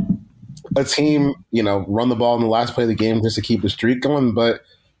see a team, run the ball in the last play of the game just to keep the streak going? But,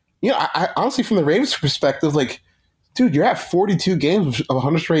 I honestly, from the Ravens' perspective, like, dude, you're at 42 games of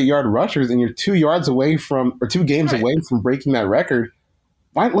 100 straight yard rushers, and you're 2 games away from breaking that record.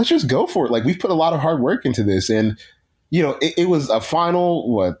 Let's just go for it. Like, we've put a lot of hard work into this, and it was a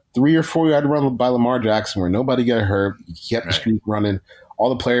final 3 or 4 yard run by Lamar Jackson where nobody got hurt. He kept the streak running.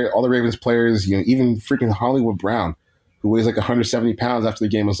 All the Ravens players, even freaking Hollywood Brown, who weighs like 170 pounds after the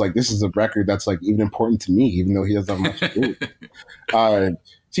game, was like, this is a record that's like even important to me, even though he doesn't have much to do.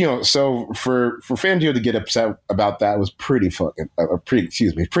 So for Fangio to get upset about that was pretty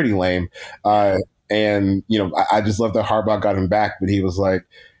lame. And I just love that Harbaugh got him back, but he was like,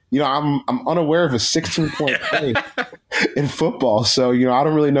 I'm unaware of a 16-point play in football. So, I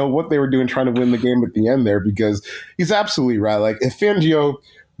don't really know what they were doing trying to win the game at the end there, because he's absolutely right. Like, if Fangio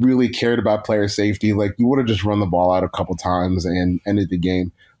really cared about player safety, like, you would have just run the ball out a couple times and ended the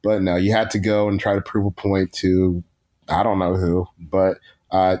game. But no, you had to go and try to prove a point to, I don't know who, but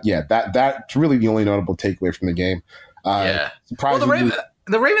that's really the only notable takeaway from the game. Well,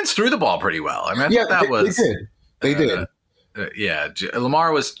 the Ravens threw the ball pretty well. I mean, they did.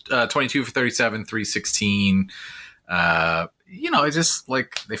 Lamar was 22 for 37, 316. It's just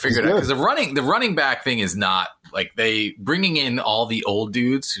like they figured out, because the running back thing is not like they bringing in all the old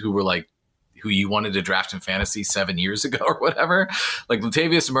dudes who were like who you wanted to draft in fantasy 7 years ago or whatever. Like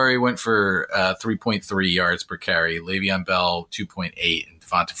Latavius Murray went for 3.3 yards per carry, Le'Veon Bell 2.8, and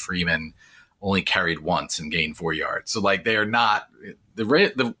Devonta Freeman only carried once and gained 4 yards. So like they are not the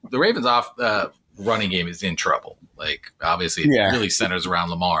Ravens off running game is in trouble. Like obviously it really centers around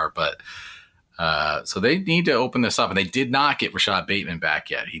Lamar, but so they need to open this up, and they did not get Rashad Bateman back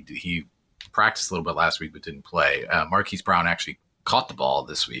yet. He practiced a little bit last week but didn't play. Marquise Brown actually caught the ball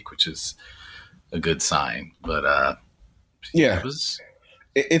this week, which is a good sign. But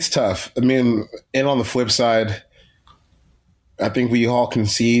it's tough. I mean, and on the flip side, I think we all can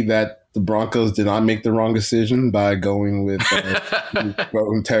see that the Broncos did not make the wrong decision by going with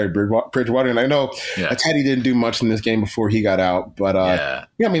Teddy Bridgewater. And I know Teddy didn't do much in this game before he got out, but I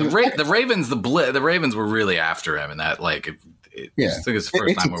mean, the Ravens were really after him, and that like it I think it's the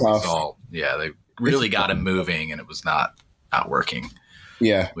first time where we saw they really got him moving, and it was not working.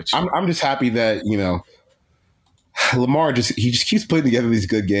 Yeah, I'm just happy that Lamar just keeps putting together these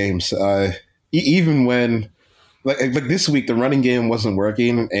good games, even when. Like this week, the running game wasn't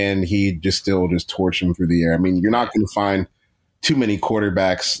working, and he still torched him through the air. I mean, you're not going to find too many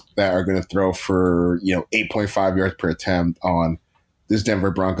quarterbacks that are going to throw for 8.5 yards per attempt on this Denver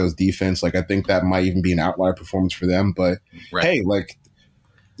Broncos defense. Like I think that might even be an outlier performance for them. But hey, like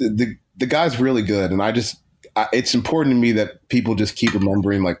the guy's really good, and it's important to me that people just keep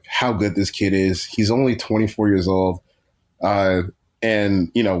remembering like how good this kid is. He's only 24 years old. And,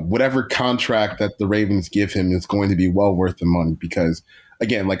 whatever contract that the Ravens give him is going to be well worth the money because,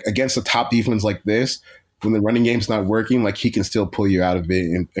 again, like against a top defense like this, when the running game's not working, like he can still pull you out of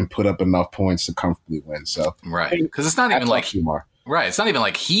it and put up enough points to comfortably win. So because it's not even like it's not even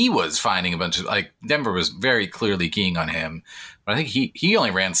like he was finding a bunch of like Denver was very clearly keying on him, but I think he only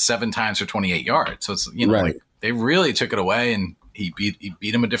ran 7 times for 28 yards. So it's like they really took it away, and he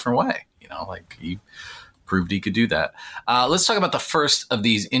beat him a different way. Like he proved he could do that. Let's talk about the first of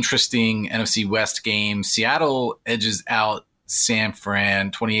these interesting NFC West games. Seattle edges out San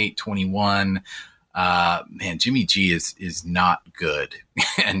Fran 28-21. Man, Jimmy G is not good,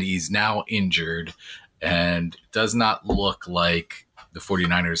 and he's now injured, and does not look like the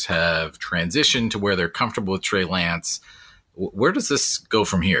 49ers have transitioned to where they're comfortable with Trey Lance. Where does this go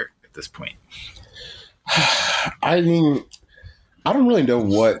from here at this point? I mean, I don't really know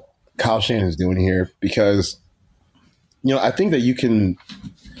what Kyle Shanahan is doing here because, I think that you can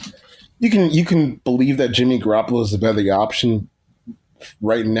believe that Jimmy Garoppolo is the better option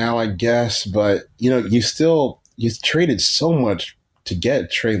right now, I guess. But, you traded so much to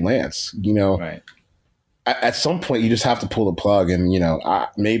get Trey Lance, Right. At some point you just have to pull the plug and,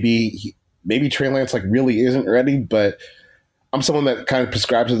 maybe Trey Lance like really isn't ready, but I'm someone that kind of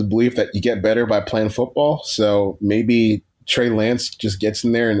prescribes to the belief that you get better by playing football. So maybe Trey Lance just gets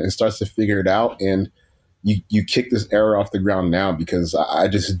in there and starts to figure it out, and you kick this era off the ground now because I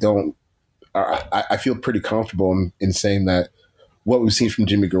just don't. I feel pretty comfortable in saying that what we've seen from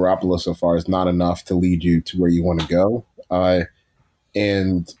Jimmy Garoppolo so far is not enough to lead you to where you want to go,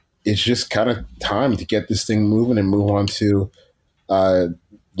 and it's just kind of time to get this thing moving and move on to,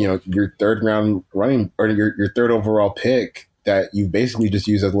 your third round running or your third overall pick that you basically just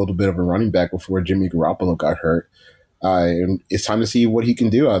used as a little bit of a running back before Jimmy Garoppolo got hurt. And it's time to see what he can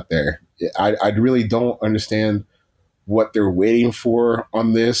do out there. I really don't understand what they're waiting for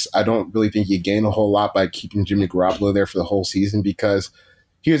on this. I don't really think you gain a whole lot by keeping Jimmy Garoppolo there for the whole season because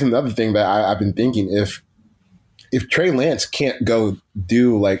here's another thing that I've been thinking. If Trey Lance can't go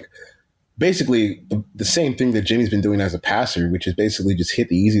do like basically the same thing that Jimmy's been doing as a passer, which is basically just hit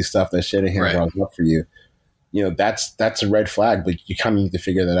the easy stuff that Shanahan draws up for you, that's a red flag, but you kind of need to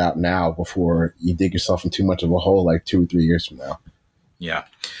figure that out now before you dig yourself in too much of a hole like 2 or 3 years from now. Yeah.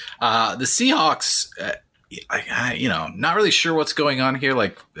 The Seahawks, not really sure what's going on here.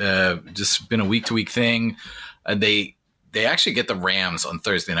 Like, just been a week-to-week thing. They actually get the Rams on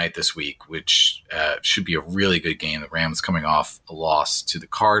Thursday night this week, which should be a really good game. The Rams coming off a loss to the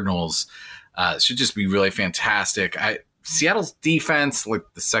Cardinals. It should just be really fantastic. Seattle's defense, like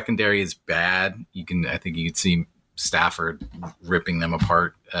the secondary, is bad. I think you could see Stafford ripping them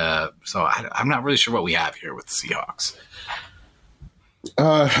apart. So I'm not really sure what we have here with the Seahawks.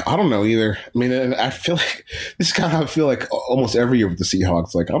 I don't know either. I mean, and I feel like this is kind of how I feel like almost every year with the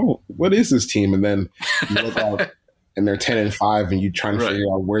Seahawks. Like, what is this team? And then you look out and they're 10-5, and you're trying to figure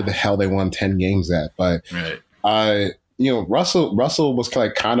out where the hell they won 10 games at. But Russell was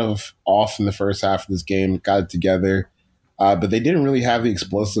kind of off in the first half of this game, got it together. But they didn't really have the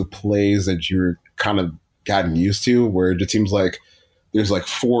explosive plays that you're kind of gotten used to, where it just seems like there's like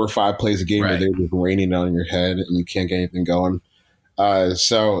 4 or 5 plays a game where they're just raining on your head and you can't get anything going.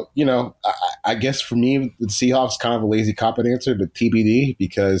 So, I guess for me, the Seahawks kind of a lazy cop-out answer, but TBD,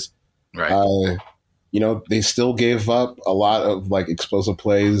 because, Right. they still gave up a lot of like explosive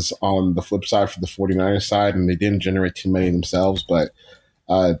plays on the flip side for the 49ers side, and they didn't generate too many themselves. But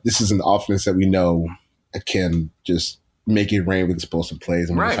this is an offense that we know can just make it rain with explosive plays.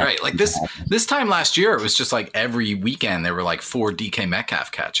 And Right. Like this time last year, it was just like every weekend there were like 4 DK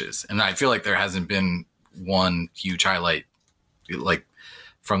Metcalf catches. And I feel like there hasn't been one huge highlight like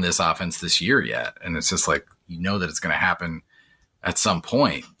from this offense this year yet. And it's just like, that it's going to happen at some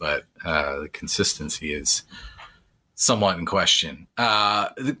point, but the consistency is somewhat in question.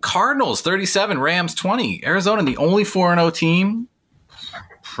 The Cardinals 37, Rams 20, Arizona, the only 4-0 team,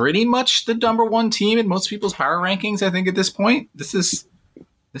 pretty much the number one team in most people's power rankings. I think at this point, this is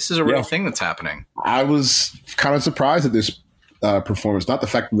a real thing that's happening. I was kind of surprised at this performance, not the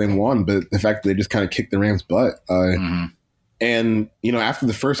fact that they won, but the fact that they just kind of kicked the Rams' butt. And, after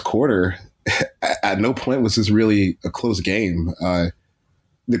the first quarter, at no point was this really a close game.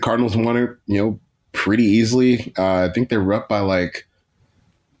 The Cardinals won it, pretty easily. I think they were up by like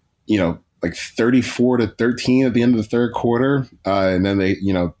 34-13 at the end of the third quarter. And then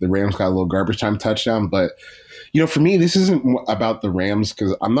the Rams got a little garbage time touchdown. But, for me, this isn't about the Rams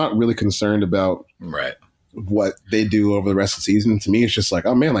because I'm not really concerned about what they do over the rest of the season. To me, it's just like,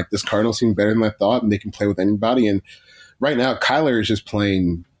 oh man, like this Cardinals seem better than I thought and they can play with anybody. And right now, Kyler is just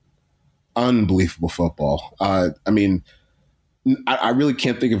playing unbelievable football. I really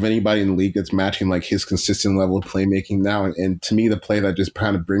can't think of anybody in the league that's matching like his consistent level of playmaking now. And to me, the play that just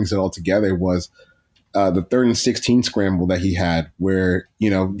kind of brings it all together was the 3rd and 16 scramble that he had where,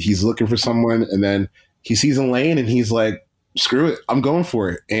 he's looking for someone and then he sees a lane and he's like, screw it, I'm going for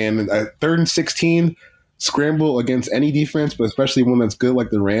it. And a 3rd and 16 scramble against any defense, but especially one that's good like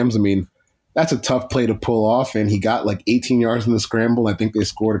the Rams, that's a tough play to pull off. And he got like 18 yards in the scramble. I think they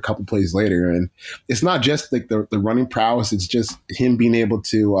scored a couple plays later. And it's not just like the running prowess. It's just him being able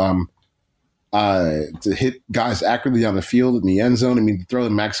to hit guys accurately on the field in the end zone. The throw to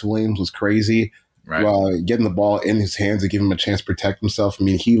Max Williams was crazy. Right. Getting the ball in his hands to give him a chance to protect himself.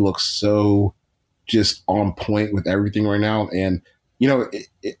 He looks so just on point with everything right now. And,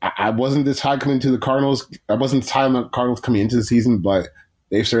 I wasn't this high coming to the Cardinals. I wasn't this high on the Cardinals coming into the season, but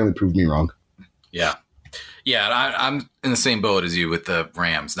they've certainly proved me wrong. Yeah. I'm in the same boat as you with the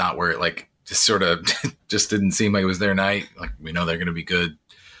Rams, not where it like just sort of just didn't seem like it was their night. Like we know they're going to be good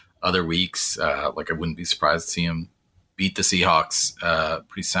other weeks. Like I wouldn't be surprised to see them beat the Seahawks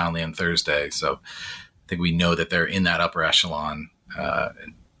pretty soundly on Thursday. So I think we know that they're in that upper echelon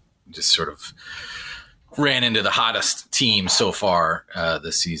and just sort of ran into the hottest team so far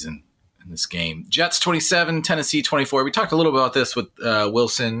this season. In this game, Jets 27, Tennessee 24. We talked a little about this with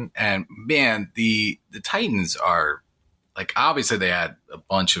Wilson, and man, the Titans are like obviously they had a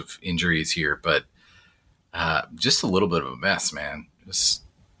bunch of injuries here, but just a little bit of a mess, man. Just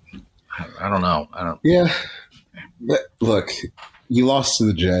I don't know. Yeah, look, you lost to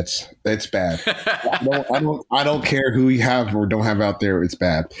the Jets. It's bad. I don't care who you have or don't have out there. It's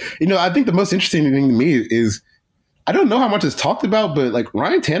bad. I think the most interesting thing to me is. I don't know how much is talked about, but like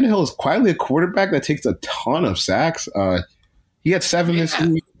Ryan Tannehill is quietly a quarterback that takes a ton of sacks. He had 7 this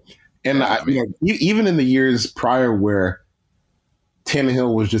week, and even in the years prior where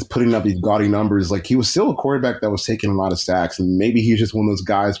Tannehill was just putting up these gaudy numbers, like he was still a quarterback that was taking a lot of sacks, and maybe he's just one of those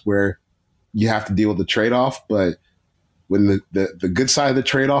guys where you have to deal with the trade-off. But when the good side of the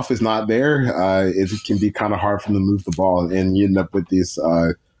trade-off is not there, it can be kind of hard for him to move the ball, and you end up with these.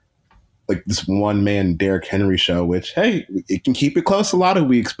 Like this one-man Derrick Henry show, which, hey, it can keep it close a lot of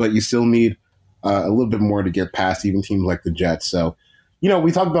weeks, but you still need a little bit more to get past even teams like the Jets. So, we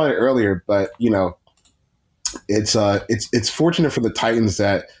talked about it earlier, but, it's fortunate for the Titans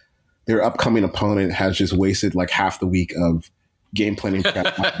that their upcoming opponent has just wasted like half the week of game planning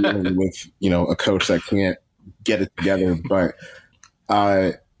prep with, a coach that can't get it together. But,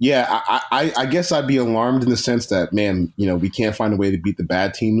 I guess I'd be alarmed in the sense that, man, we can't find a way to beat the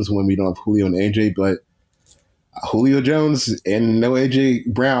bad teams when we don't have Julio and AJ, but Julio Jones and no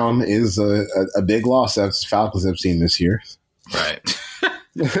AJ Brown is a big loss that Falcons have seen this year. Right.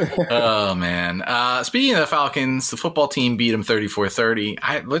 Oh, man. Speaking of the Falcons, the football team beat them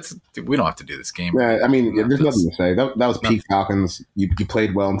 34-30. We don't have to do this game. Yeah, there's nothing to say. That was peak Falcons. You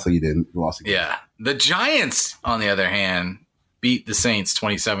played well until you didn't. You lost again. Yeah. The Giants, on the other hand, beat the Saints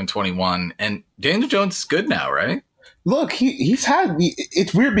 27-21, and Daniel Jones is good now, right? Look,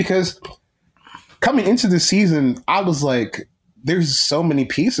 it's weird because coming into the season, I was like, there's so many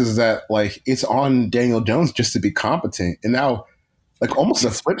pieces that like it's on Daniel Jones just to be competent. And now like almost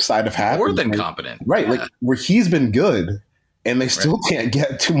the flip side of happened. More than competent. Right. Yeah. Like where he's been good and they still can't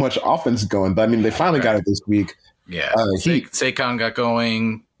get too much offense going. But I mean, they finally got it this week. Yeah, Saquon got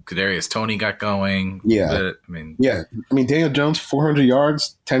going. Kadarius Toney got going. Yeah, I mean, Daniel Jones, 400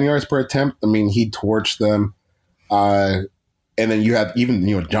 yards, 10 yards per attempt. I mean, he torched them. And then you have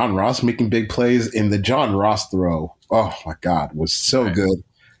even John Ross making big plays. In the John Ross throw, oh my God, was so good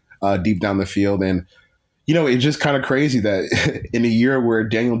deep down the field. And it's just kind of crazy that in a year where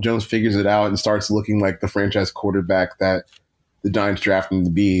Daniel Jones figures it out and starts looking like the franchise quarterback that the Giants drafted him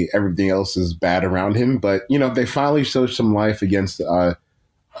to be, everything else is bad around him. But they finally showed some life against a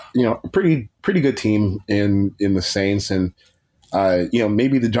pretty good team in the Saints. And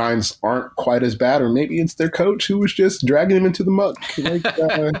maybe the Giants aren't quite as bad, or maybe it's their coach who was just dragging them into the muck,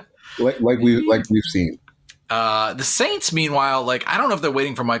 like we've seen. The Saints, meanwhile, I don't know if they're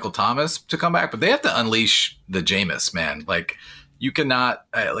waiting for Michael Thomas to come back, but they have to unleash the Jameis, man. You cannot,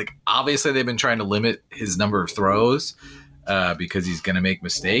 obviously they've been trying to limit his number of throws because he's going to make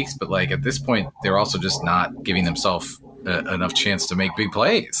mistakes. But at this point, they're also just not giving themselves enough chance to make big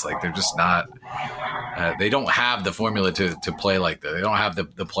plays. They're just not. They don't have the formula to play like that. They don't have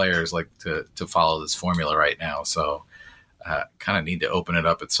the players to follow this formula right now. So kind of need to open it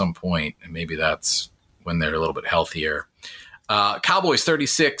up at some point, and maybe that's when they're a little bit healthier. Cowboys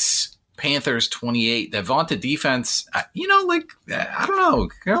 36, Panthers 28. That vaunted defense, I don't know.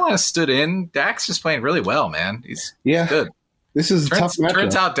 Carolina stood in. Dak's just playing really well, man. He's good. This is a tough matchup.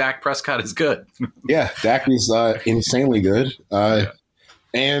 Turns out Dak Prescott is good. Yeah, Dak is insanely good.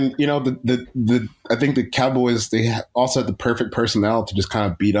 And I think the Cowboys, they also had the perfect personnel to just kind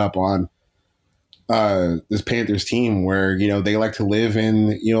of beat up on this Panthers team, where they like to live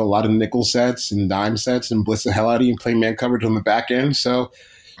in a lot of nickel sets and dime sets and blitz the hell out of you and play man coverage on the back end. So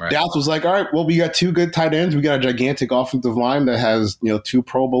Dallas was like, all right, well, we got two good tight ends. We got a gigantic offensive line that has two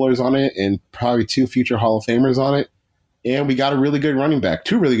Pro Bowlers on it and probably two future Hall of Famers on it. And we got a really good running back,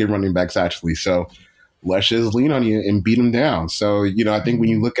 two really good running backs, actually. So let's just lean on you and beat them down. So, I think when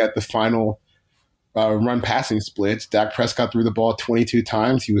you look at the final run passing splits, Dak Prescott threw the ball 22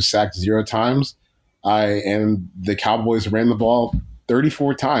 times. He was sacked 0 times. And the Cowboys ran the ball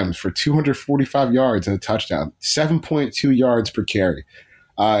 34 times for 245 yards and a touchdown, 7.2 yards per carry.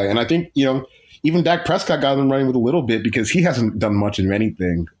 And I think, even Dak Prescott got them running with a little bit because he hasn't done much of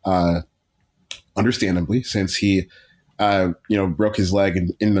anything, understandably, since he broke his leg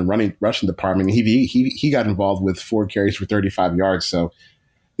in the rushing department. He got involved with 4 carries for 35 yards. So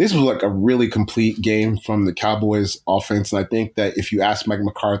this was a really complete game from the Cowboys offense. And I think that if you ask Mike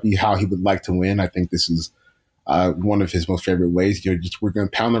McCarthy how he would like to win, I think this is one of his most favorite ways. We're going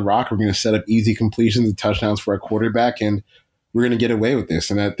to pound the rock. We're going to set up easy completions and touchdowns for our quarterback, and we're going to get away with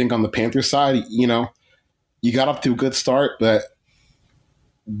this. And I think on the Panthers side, you got up to a good start, but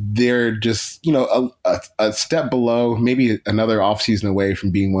they're just, a step below, maybe another offseason away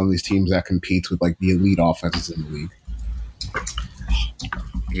from being one of these teams that competes with the elite offenses in the league.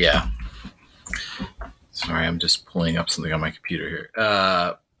 Yeah. Sorry, I'm just pulling up something on my computer here.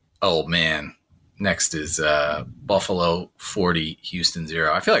 Oh, man. Next is Buffalo 40, Houston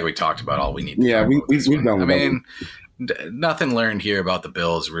 0. I feel like we talked about all we need to talk about. We've done. I mean, nothing learned here about the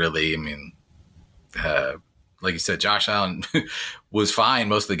Bills, really. I mean, like you said, Josh Allen was fine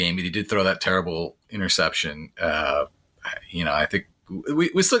most of the game, but he did throw that terrible interception. I think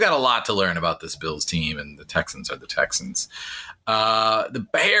we still got a lot to learn about this Bills team, and the Texans are the Texans. The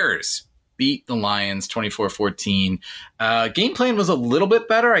Bears beat the Lions 24-14. Game plan was a little bit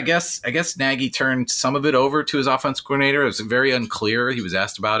better. I guess Nagy turned some of it over to his offense coordinator. It was very unclear. He was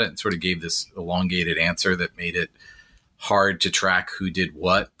asked about it and sort of gave this elongated answer that made it hard to track who did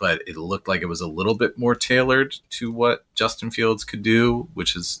what, but it looked like it was a little bit more tailored to what Justin Fields could do,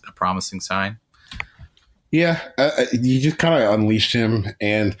 which is a promising sign. Yeah, you just kind of unleashed him,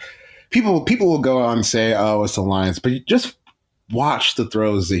 and people will go on and say, "Oh, it's the Lions," but you just watch the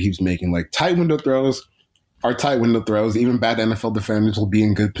throws that he's making. Tight window throws are tight window throws. Even bad NFL defenders will be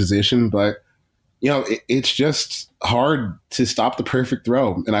in good position, but it's just hard to stop the perfect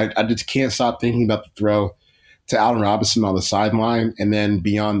throw, and I just can't stop thinking about the throw to Allen Robinson on the sideline, and then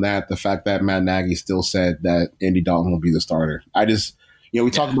beyond that, the fact that Matt Nagy still said that Andy Dalton will be the starter. We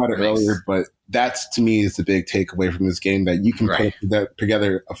talked about it earlier, but that's, to me, is the big takeaway from this game, that you can put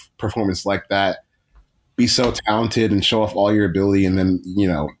together a performance like that, be so talented and show off all your ability, and then,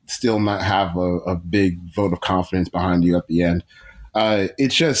 still not have a big vote of confidence behind you at the end.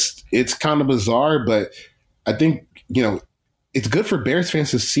 It's kind of bizarre, but I think, it's good for Bears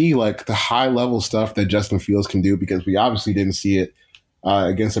fans to see the high level stuff that Justin Fields can do, because we obviously didn't see it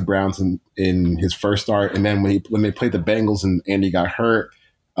against the Browns in his first start. And then when they played the Bengals and Andy got hurt,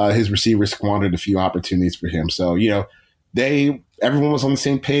 his receivers squandered a few opportunities for him. So, everyone was on the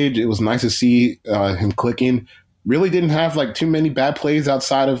same page. It was nice to see him clicking. Really didn't have like too many bad plays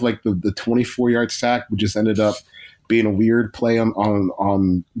outside of like the 24-yard sack, which just ended up being a weird play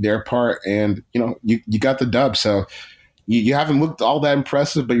on their part. And, you got the dub. So you haven't looked all that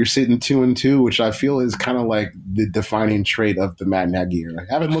impressive, but you're sitting 2-2, which I feel is kind of like the defining trait of the Matt Nagy era.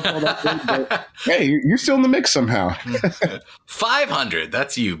 I haven't looked all that good, but hey, you're still in the mix somehow. 500.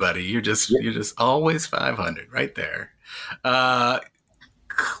 That's you, buddy. You're just always 500 right there.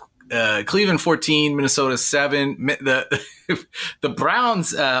 Cleveland 14, Minnesota 7. The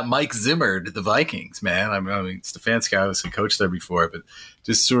Browns, Mike Zimmered the Vikings, man. I mean, Stefanski obviously coached there before, but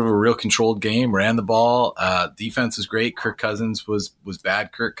just sort of a real controlled game, ran the ball. Defense was great. Kirk Cousins was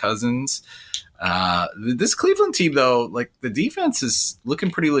bad Kirk Cousins. This Cleveland team, though, like the defense is looking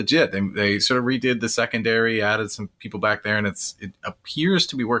pretty legit. They sort of redid the secondary, added some people back there, and it appears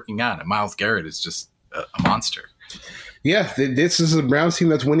to be working out. And Myles Garrett is just a monster. Yeah, this is a Browns team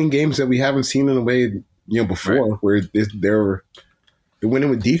that's winning games that we haven't seen in a way, before, right, where they're winning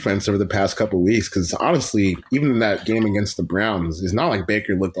with defense over the past couple of weeks. Because honestly, even in that game against the Browns, it's not like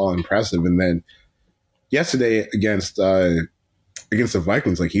Baker looked all impressive. And then yesterday against the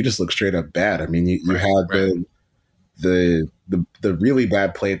Vikings, like he just looked straight up bad. I mean, you had the really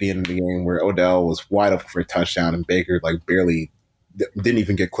bad play at the end of the game where Odell was wide open for a touchdown and Baker like barely didn't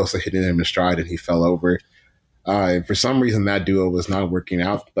even get close to hitting him in stride and he fell over. For some reason, that duo was not working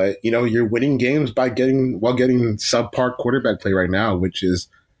out. But, you're winning games by getting subpar quarterback play right now, which is,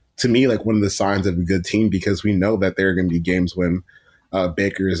 to me, like one of the signs of a good team because we know that there are going to be games when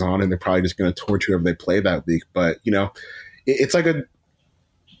Baker is on and they're probably just going to torch whoever they play that week. But, it's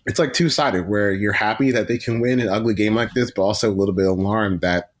like two-sided where you're happy that they can win an ugly game like this, but also a little bit alarmed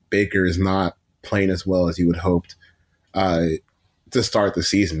that Baker is not playing as well as you would hoped to start the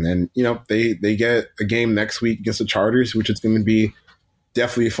season. And, they get a game next week against the Chargers, which is going to be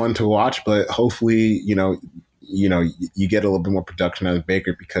definitely fun to watch, but hopefully, you get a little bit more production out of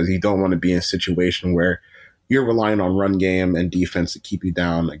Baker because you don't want to be in a situation where you're relying on run game and defense to keep you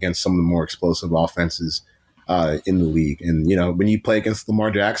down against some of the more explosive offenses in the league. And, when you play against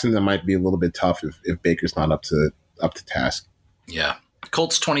Lamar Jackson, that might be a little bit tough if Baker's not up to task. Yeah.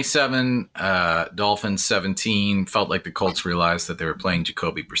 Colts 27, Dolphins 17. Felt like the Colts realized that they were playing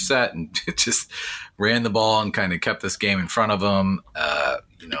Jacoby Brissett and just ran the ball and kind of kept this game in front of them.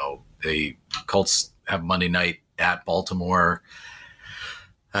 The Colts have Monday night at Baltimore.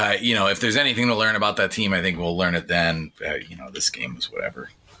 If there's anything to learn about that team, I think we'll learn it then. This game was whatever.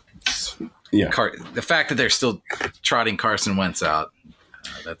 The fact that they're still trotting Carson Wentz out.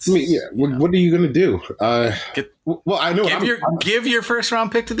 What are you going to do? Give your first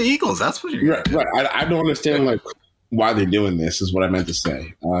round pick to the Eagles. That's what you're right. I don't understand why they're doing this. Is what I meant to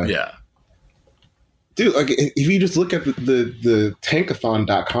say. Dude. Like if you just look at the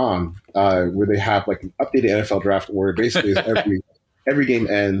tankathon.com, where they have like an updated NFL draft order, basically every game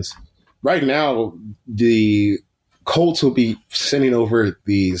ends. Right now, the Colts will be sending over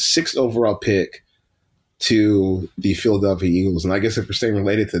the 6th overall pick to the Philadelphia Eagles. And I guess if we're staying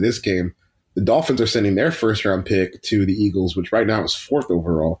related to this game, the Dolphins are sending their first round pick to the Eagles, which right now is 4th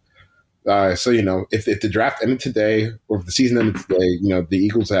overall. So, if the draft ended today or if the season ended today, the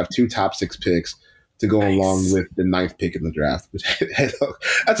Eagles have 2 top 6 picks to go along with the 9th pick in the draft.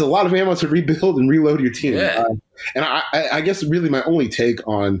 That's a lot of ammo to rebuild and reload your team. Yeah. And I guess really my only take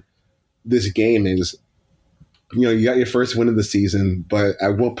on this game is, you got your first win of the season, but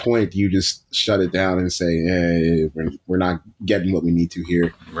at what point do you just shut it down and say, hey, we're not getting what we need to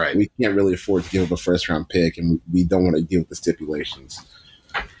here. Right. We can't really afford to give up a first-round pick, and we don't want to deal with the stipulations.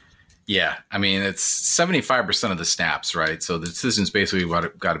 Yeah. I mean, it's 75% of the snaps, right? So the decision's basically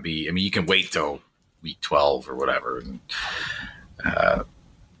got to be – I mean, you can wait till week 12 or whatever and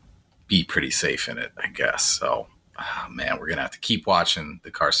be pretty safe in it, I guess. So, man, we're going to have to keep watching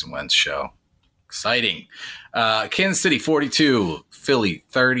the Carson Wentz show. Exciting. Kansas City 42, Philly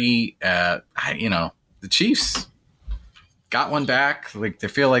 30. The Chiefs got one back. Like they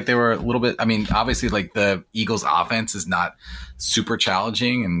feel like they were a little bit. I mean, obviously, like the Eagles' offense is not super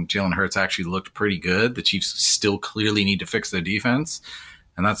challenging, and Jalen Hurts actually looked pretty good. The Chiefs still clearly need to fix their defense,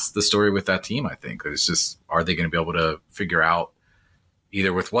 and that's the story with that team. I think it's just, are they going to be able to figure out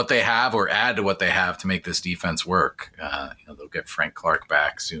either with what they have or add to what they have to make this defense work? They'll get Frank Clark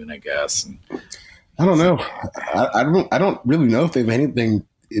back soon, I guess. And I don't know. I don't really know if they have anything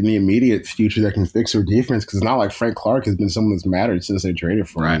in the immediate future that can fix their defense, because it's not like Frank Clark has been someone that's mattered since they traded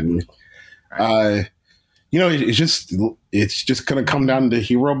for him. Right. It's just going to come down to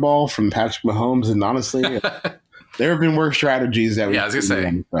hero ball from Patrick Mahomes, and honestly, there have been worse strategies that I was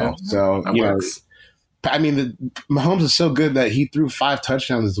going to say. So I mean, Mahomes is so good that he threw 5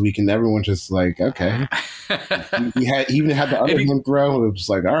 touchdowns this week, and everyone's just like, okay. he even had the other hand throw. It was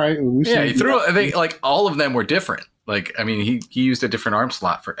like, all right. He threw. I think like all of them were different. Like, I mean, he used a different arm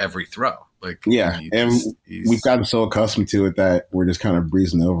slot for every throw. Like, yeah, we've gotten so accustomed to it that we're just kind of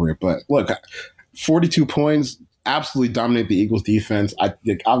breezing over it. But look, 42 points, absolutely dominate the Eagles defense.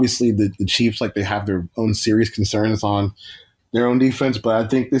 Obviously, the Chiefs, like, they have their own serious concerns on their own defense, but I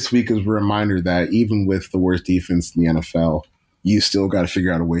think this week is a reminder that even with the worst defense in the NFL, you still got to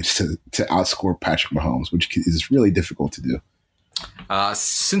figure out a way to outscore Patrick Mahomes, which is really difficult to do.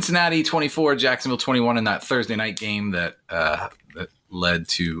 Cincinnati 24, Jacksonville 21 in that Thursday night game that led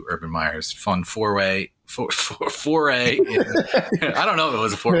to Urban Meyer's fun foray. I don't know if it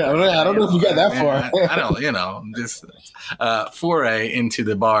was a foray. I don't know if you got that far. I don't, just foray into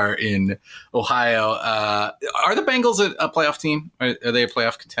the bar in Ohio. Are the Bengals a playoff team? Are they a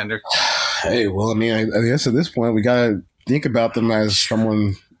playoff contender? Hey, well, I mean, I guess at this point we got to think about them as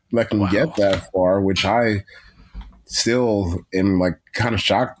someone that can get that far, which I still am like kind of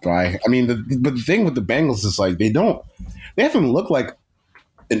shocked by. I mean, but the thing with the Bengals is like they haven't looked like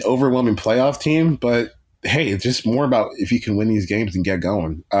an overwhelming playoff team, but hey, it's just more about if you can win these games and get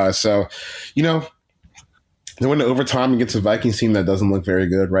going. So, they went to overtime against a Vikings team that doesn't look very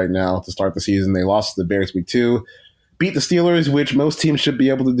good right now to start the season. They lost to the Bears week 2, beat the Steelers, which most teams should be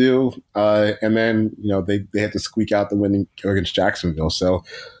able to do. And then, they had to squeak out the win against Jacksonville. So,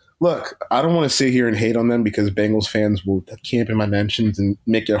 look, I don't want to sit here and hate on them because Bengals fans will camp in my mentions and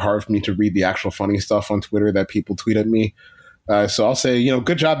make it hard for me to read the actual funny stuff on Twitter that people tweet at me. So I'll say,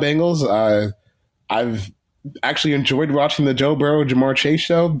 good job, Bengals. I've actually enjoyed watching the Joe Burrow, Jamar Chase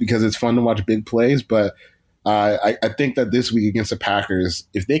show because it's fun to watch big plays. But I think that this week against the Packers,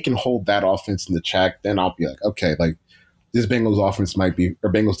 if they can hold that offense in the check, then I'll be like, okay, like this Bengals offense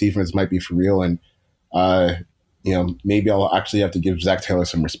Bengals defense might be for real. And, maybe I'll actually have to give Zach Taylor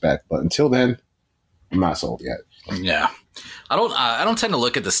some respect. But until then, I'm not sold yet. Yeah. I don't tend to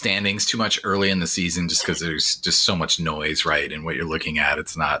look at the standings too much early in the season just because there's just so much noise, right? And what you're looking at,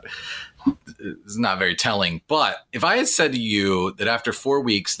 it's not very telling. But if I had said to you that after 4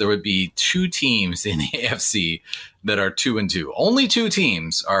 weeks, there would be 2 teams in the AFC that are 2-2, only 2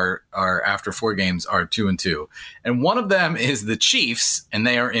 teams are after 4 games are 2-2. And one of them is the Chiefs, and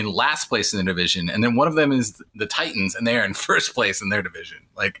they are in last place in the division. And then one of them is the Titans, and they are in first place in their division.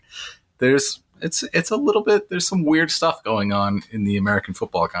 Like it's a little bit, there's some weird stuff going on in the American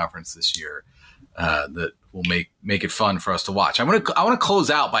Football Conference this year that will make it fun for us to watch. I want to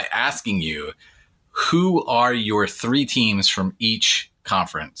close out by asking you, who are your 3 teams from each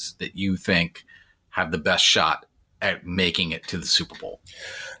conference that you think have the best shot at making it to the Super Bowl?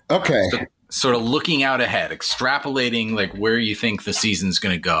 Okay. So, sort of looking out ahead, extrapolating like where you think the season's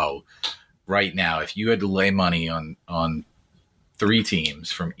going to go right now. If you had to lay money on 3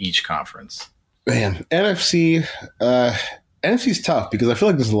 teams from each conference. Man, NFC's tough because I feel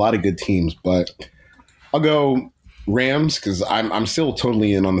like there's a lot of good teams, but I'll go Rams because I'm still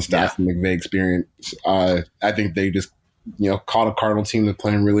totally in on the Stafford McVay experience. I think they just caught a Cardinal team that's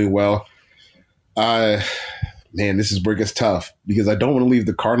playing really well. Man, this is where it gets tough because I don't want to leave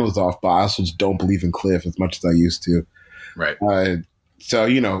the Cardinals off, but I also just don't believe in Cliff as much as I used to. Right. So,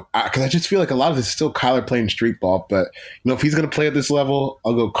 because I just feel like a lot of this is still Kyler playing street ball, but if he's going to play at this level,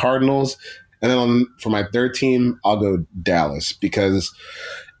 I'll go Cardinals. And then for my 3rd team, I'll go Dallas because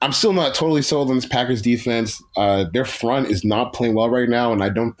I'm still not totally sold on this Packers defense. Their front is not playing well right now, and I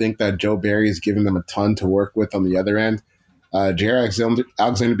don't think that Joe Barry is giving them a ton to work with on the other end. Jared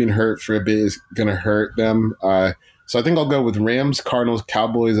Alexander being hurt for a bit is going to hurt them. So I think I'll go with Rams, Cardinals,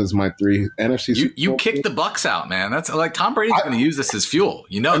 Cowboys as my 3 NFC. You kicked the Bucs out, man. That's like Tom Brady's going to use this as fuel.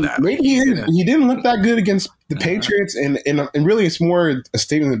 You know that. Maybe he didn't look that good against the Patriots, and really it's more a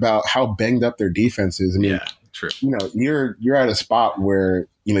statement about how banged up their defense is. I mean, yeah, true. You're at a spot where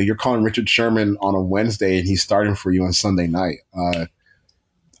you're calling Richard Sherman on a Wednesday and he's starting for you on Sunday night.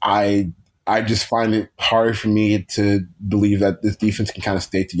 I just find it hard for me to believe that this defense can kind of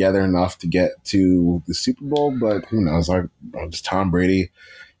stay together enough to get to the Super Bowl, but who knows? It's Tom Brady,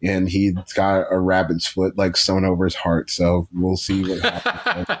 and he's got a rabbit's foot like sewn over his heart, so we'll see what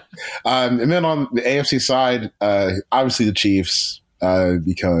happens. And then on the AFC side, obviously the Chiefs,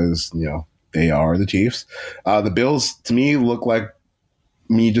 because they are the Chiefs. The Bills, to me, look like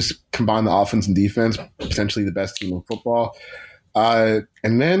just combine the offense and defense, potentially the best team in football. And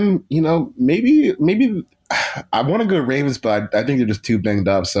then, maybe I want to go Ravens, but I think they're just too banged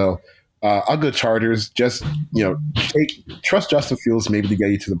up. So I'll go Chargers. Just, trust Justin Fields maybe to get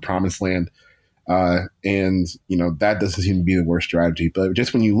you to the promised land. And that doesn't seem to be the worst strategy. But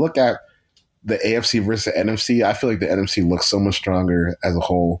just when you look at the AFC versus the NFC, I feel like the NFC looks so much stronger as a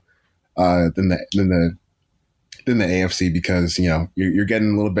whole than the AFC, because you're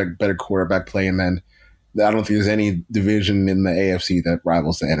getting a little bit better quarterback play, and then I don't think there's any division in the AFC that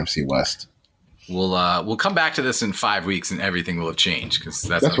rivals the NFC West. We'll come back to this in 5 weeks, and everything will have changed, because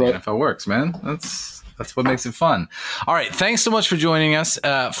that's how right. the NFL works, man. That's what makes it fun. All right. Thanks so much for joining us.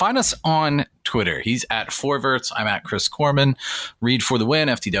 Find us on Twitter. He's at 4verts. I'm at Chris Corman. Read for the win,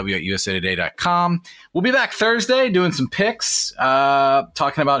 FTW at usatoday.com. We'll be back Thursday doing some picks,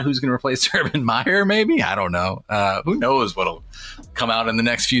 talking about who's going to replace Urban Meyer, maybe. I don't know. Who knows what'll come out in the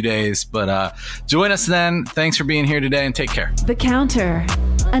next few days. But join us then. Thanks for being here today, and take care. The Counter,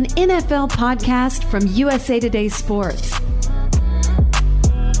 an NFL podcast from USA Today Sports.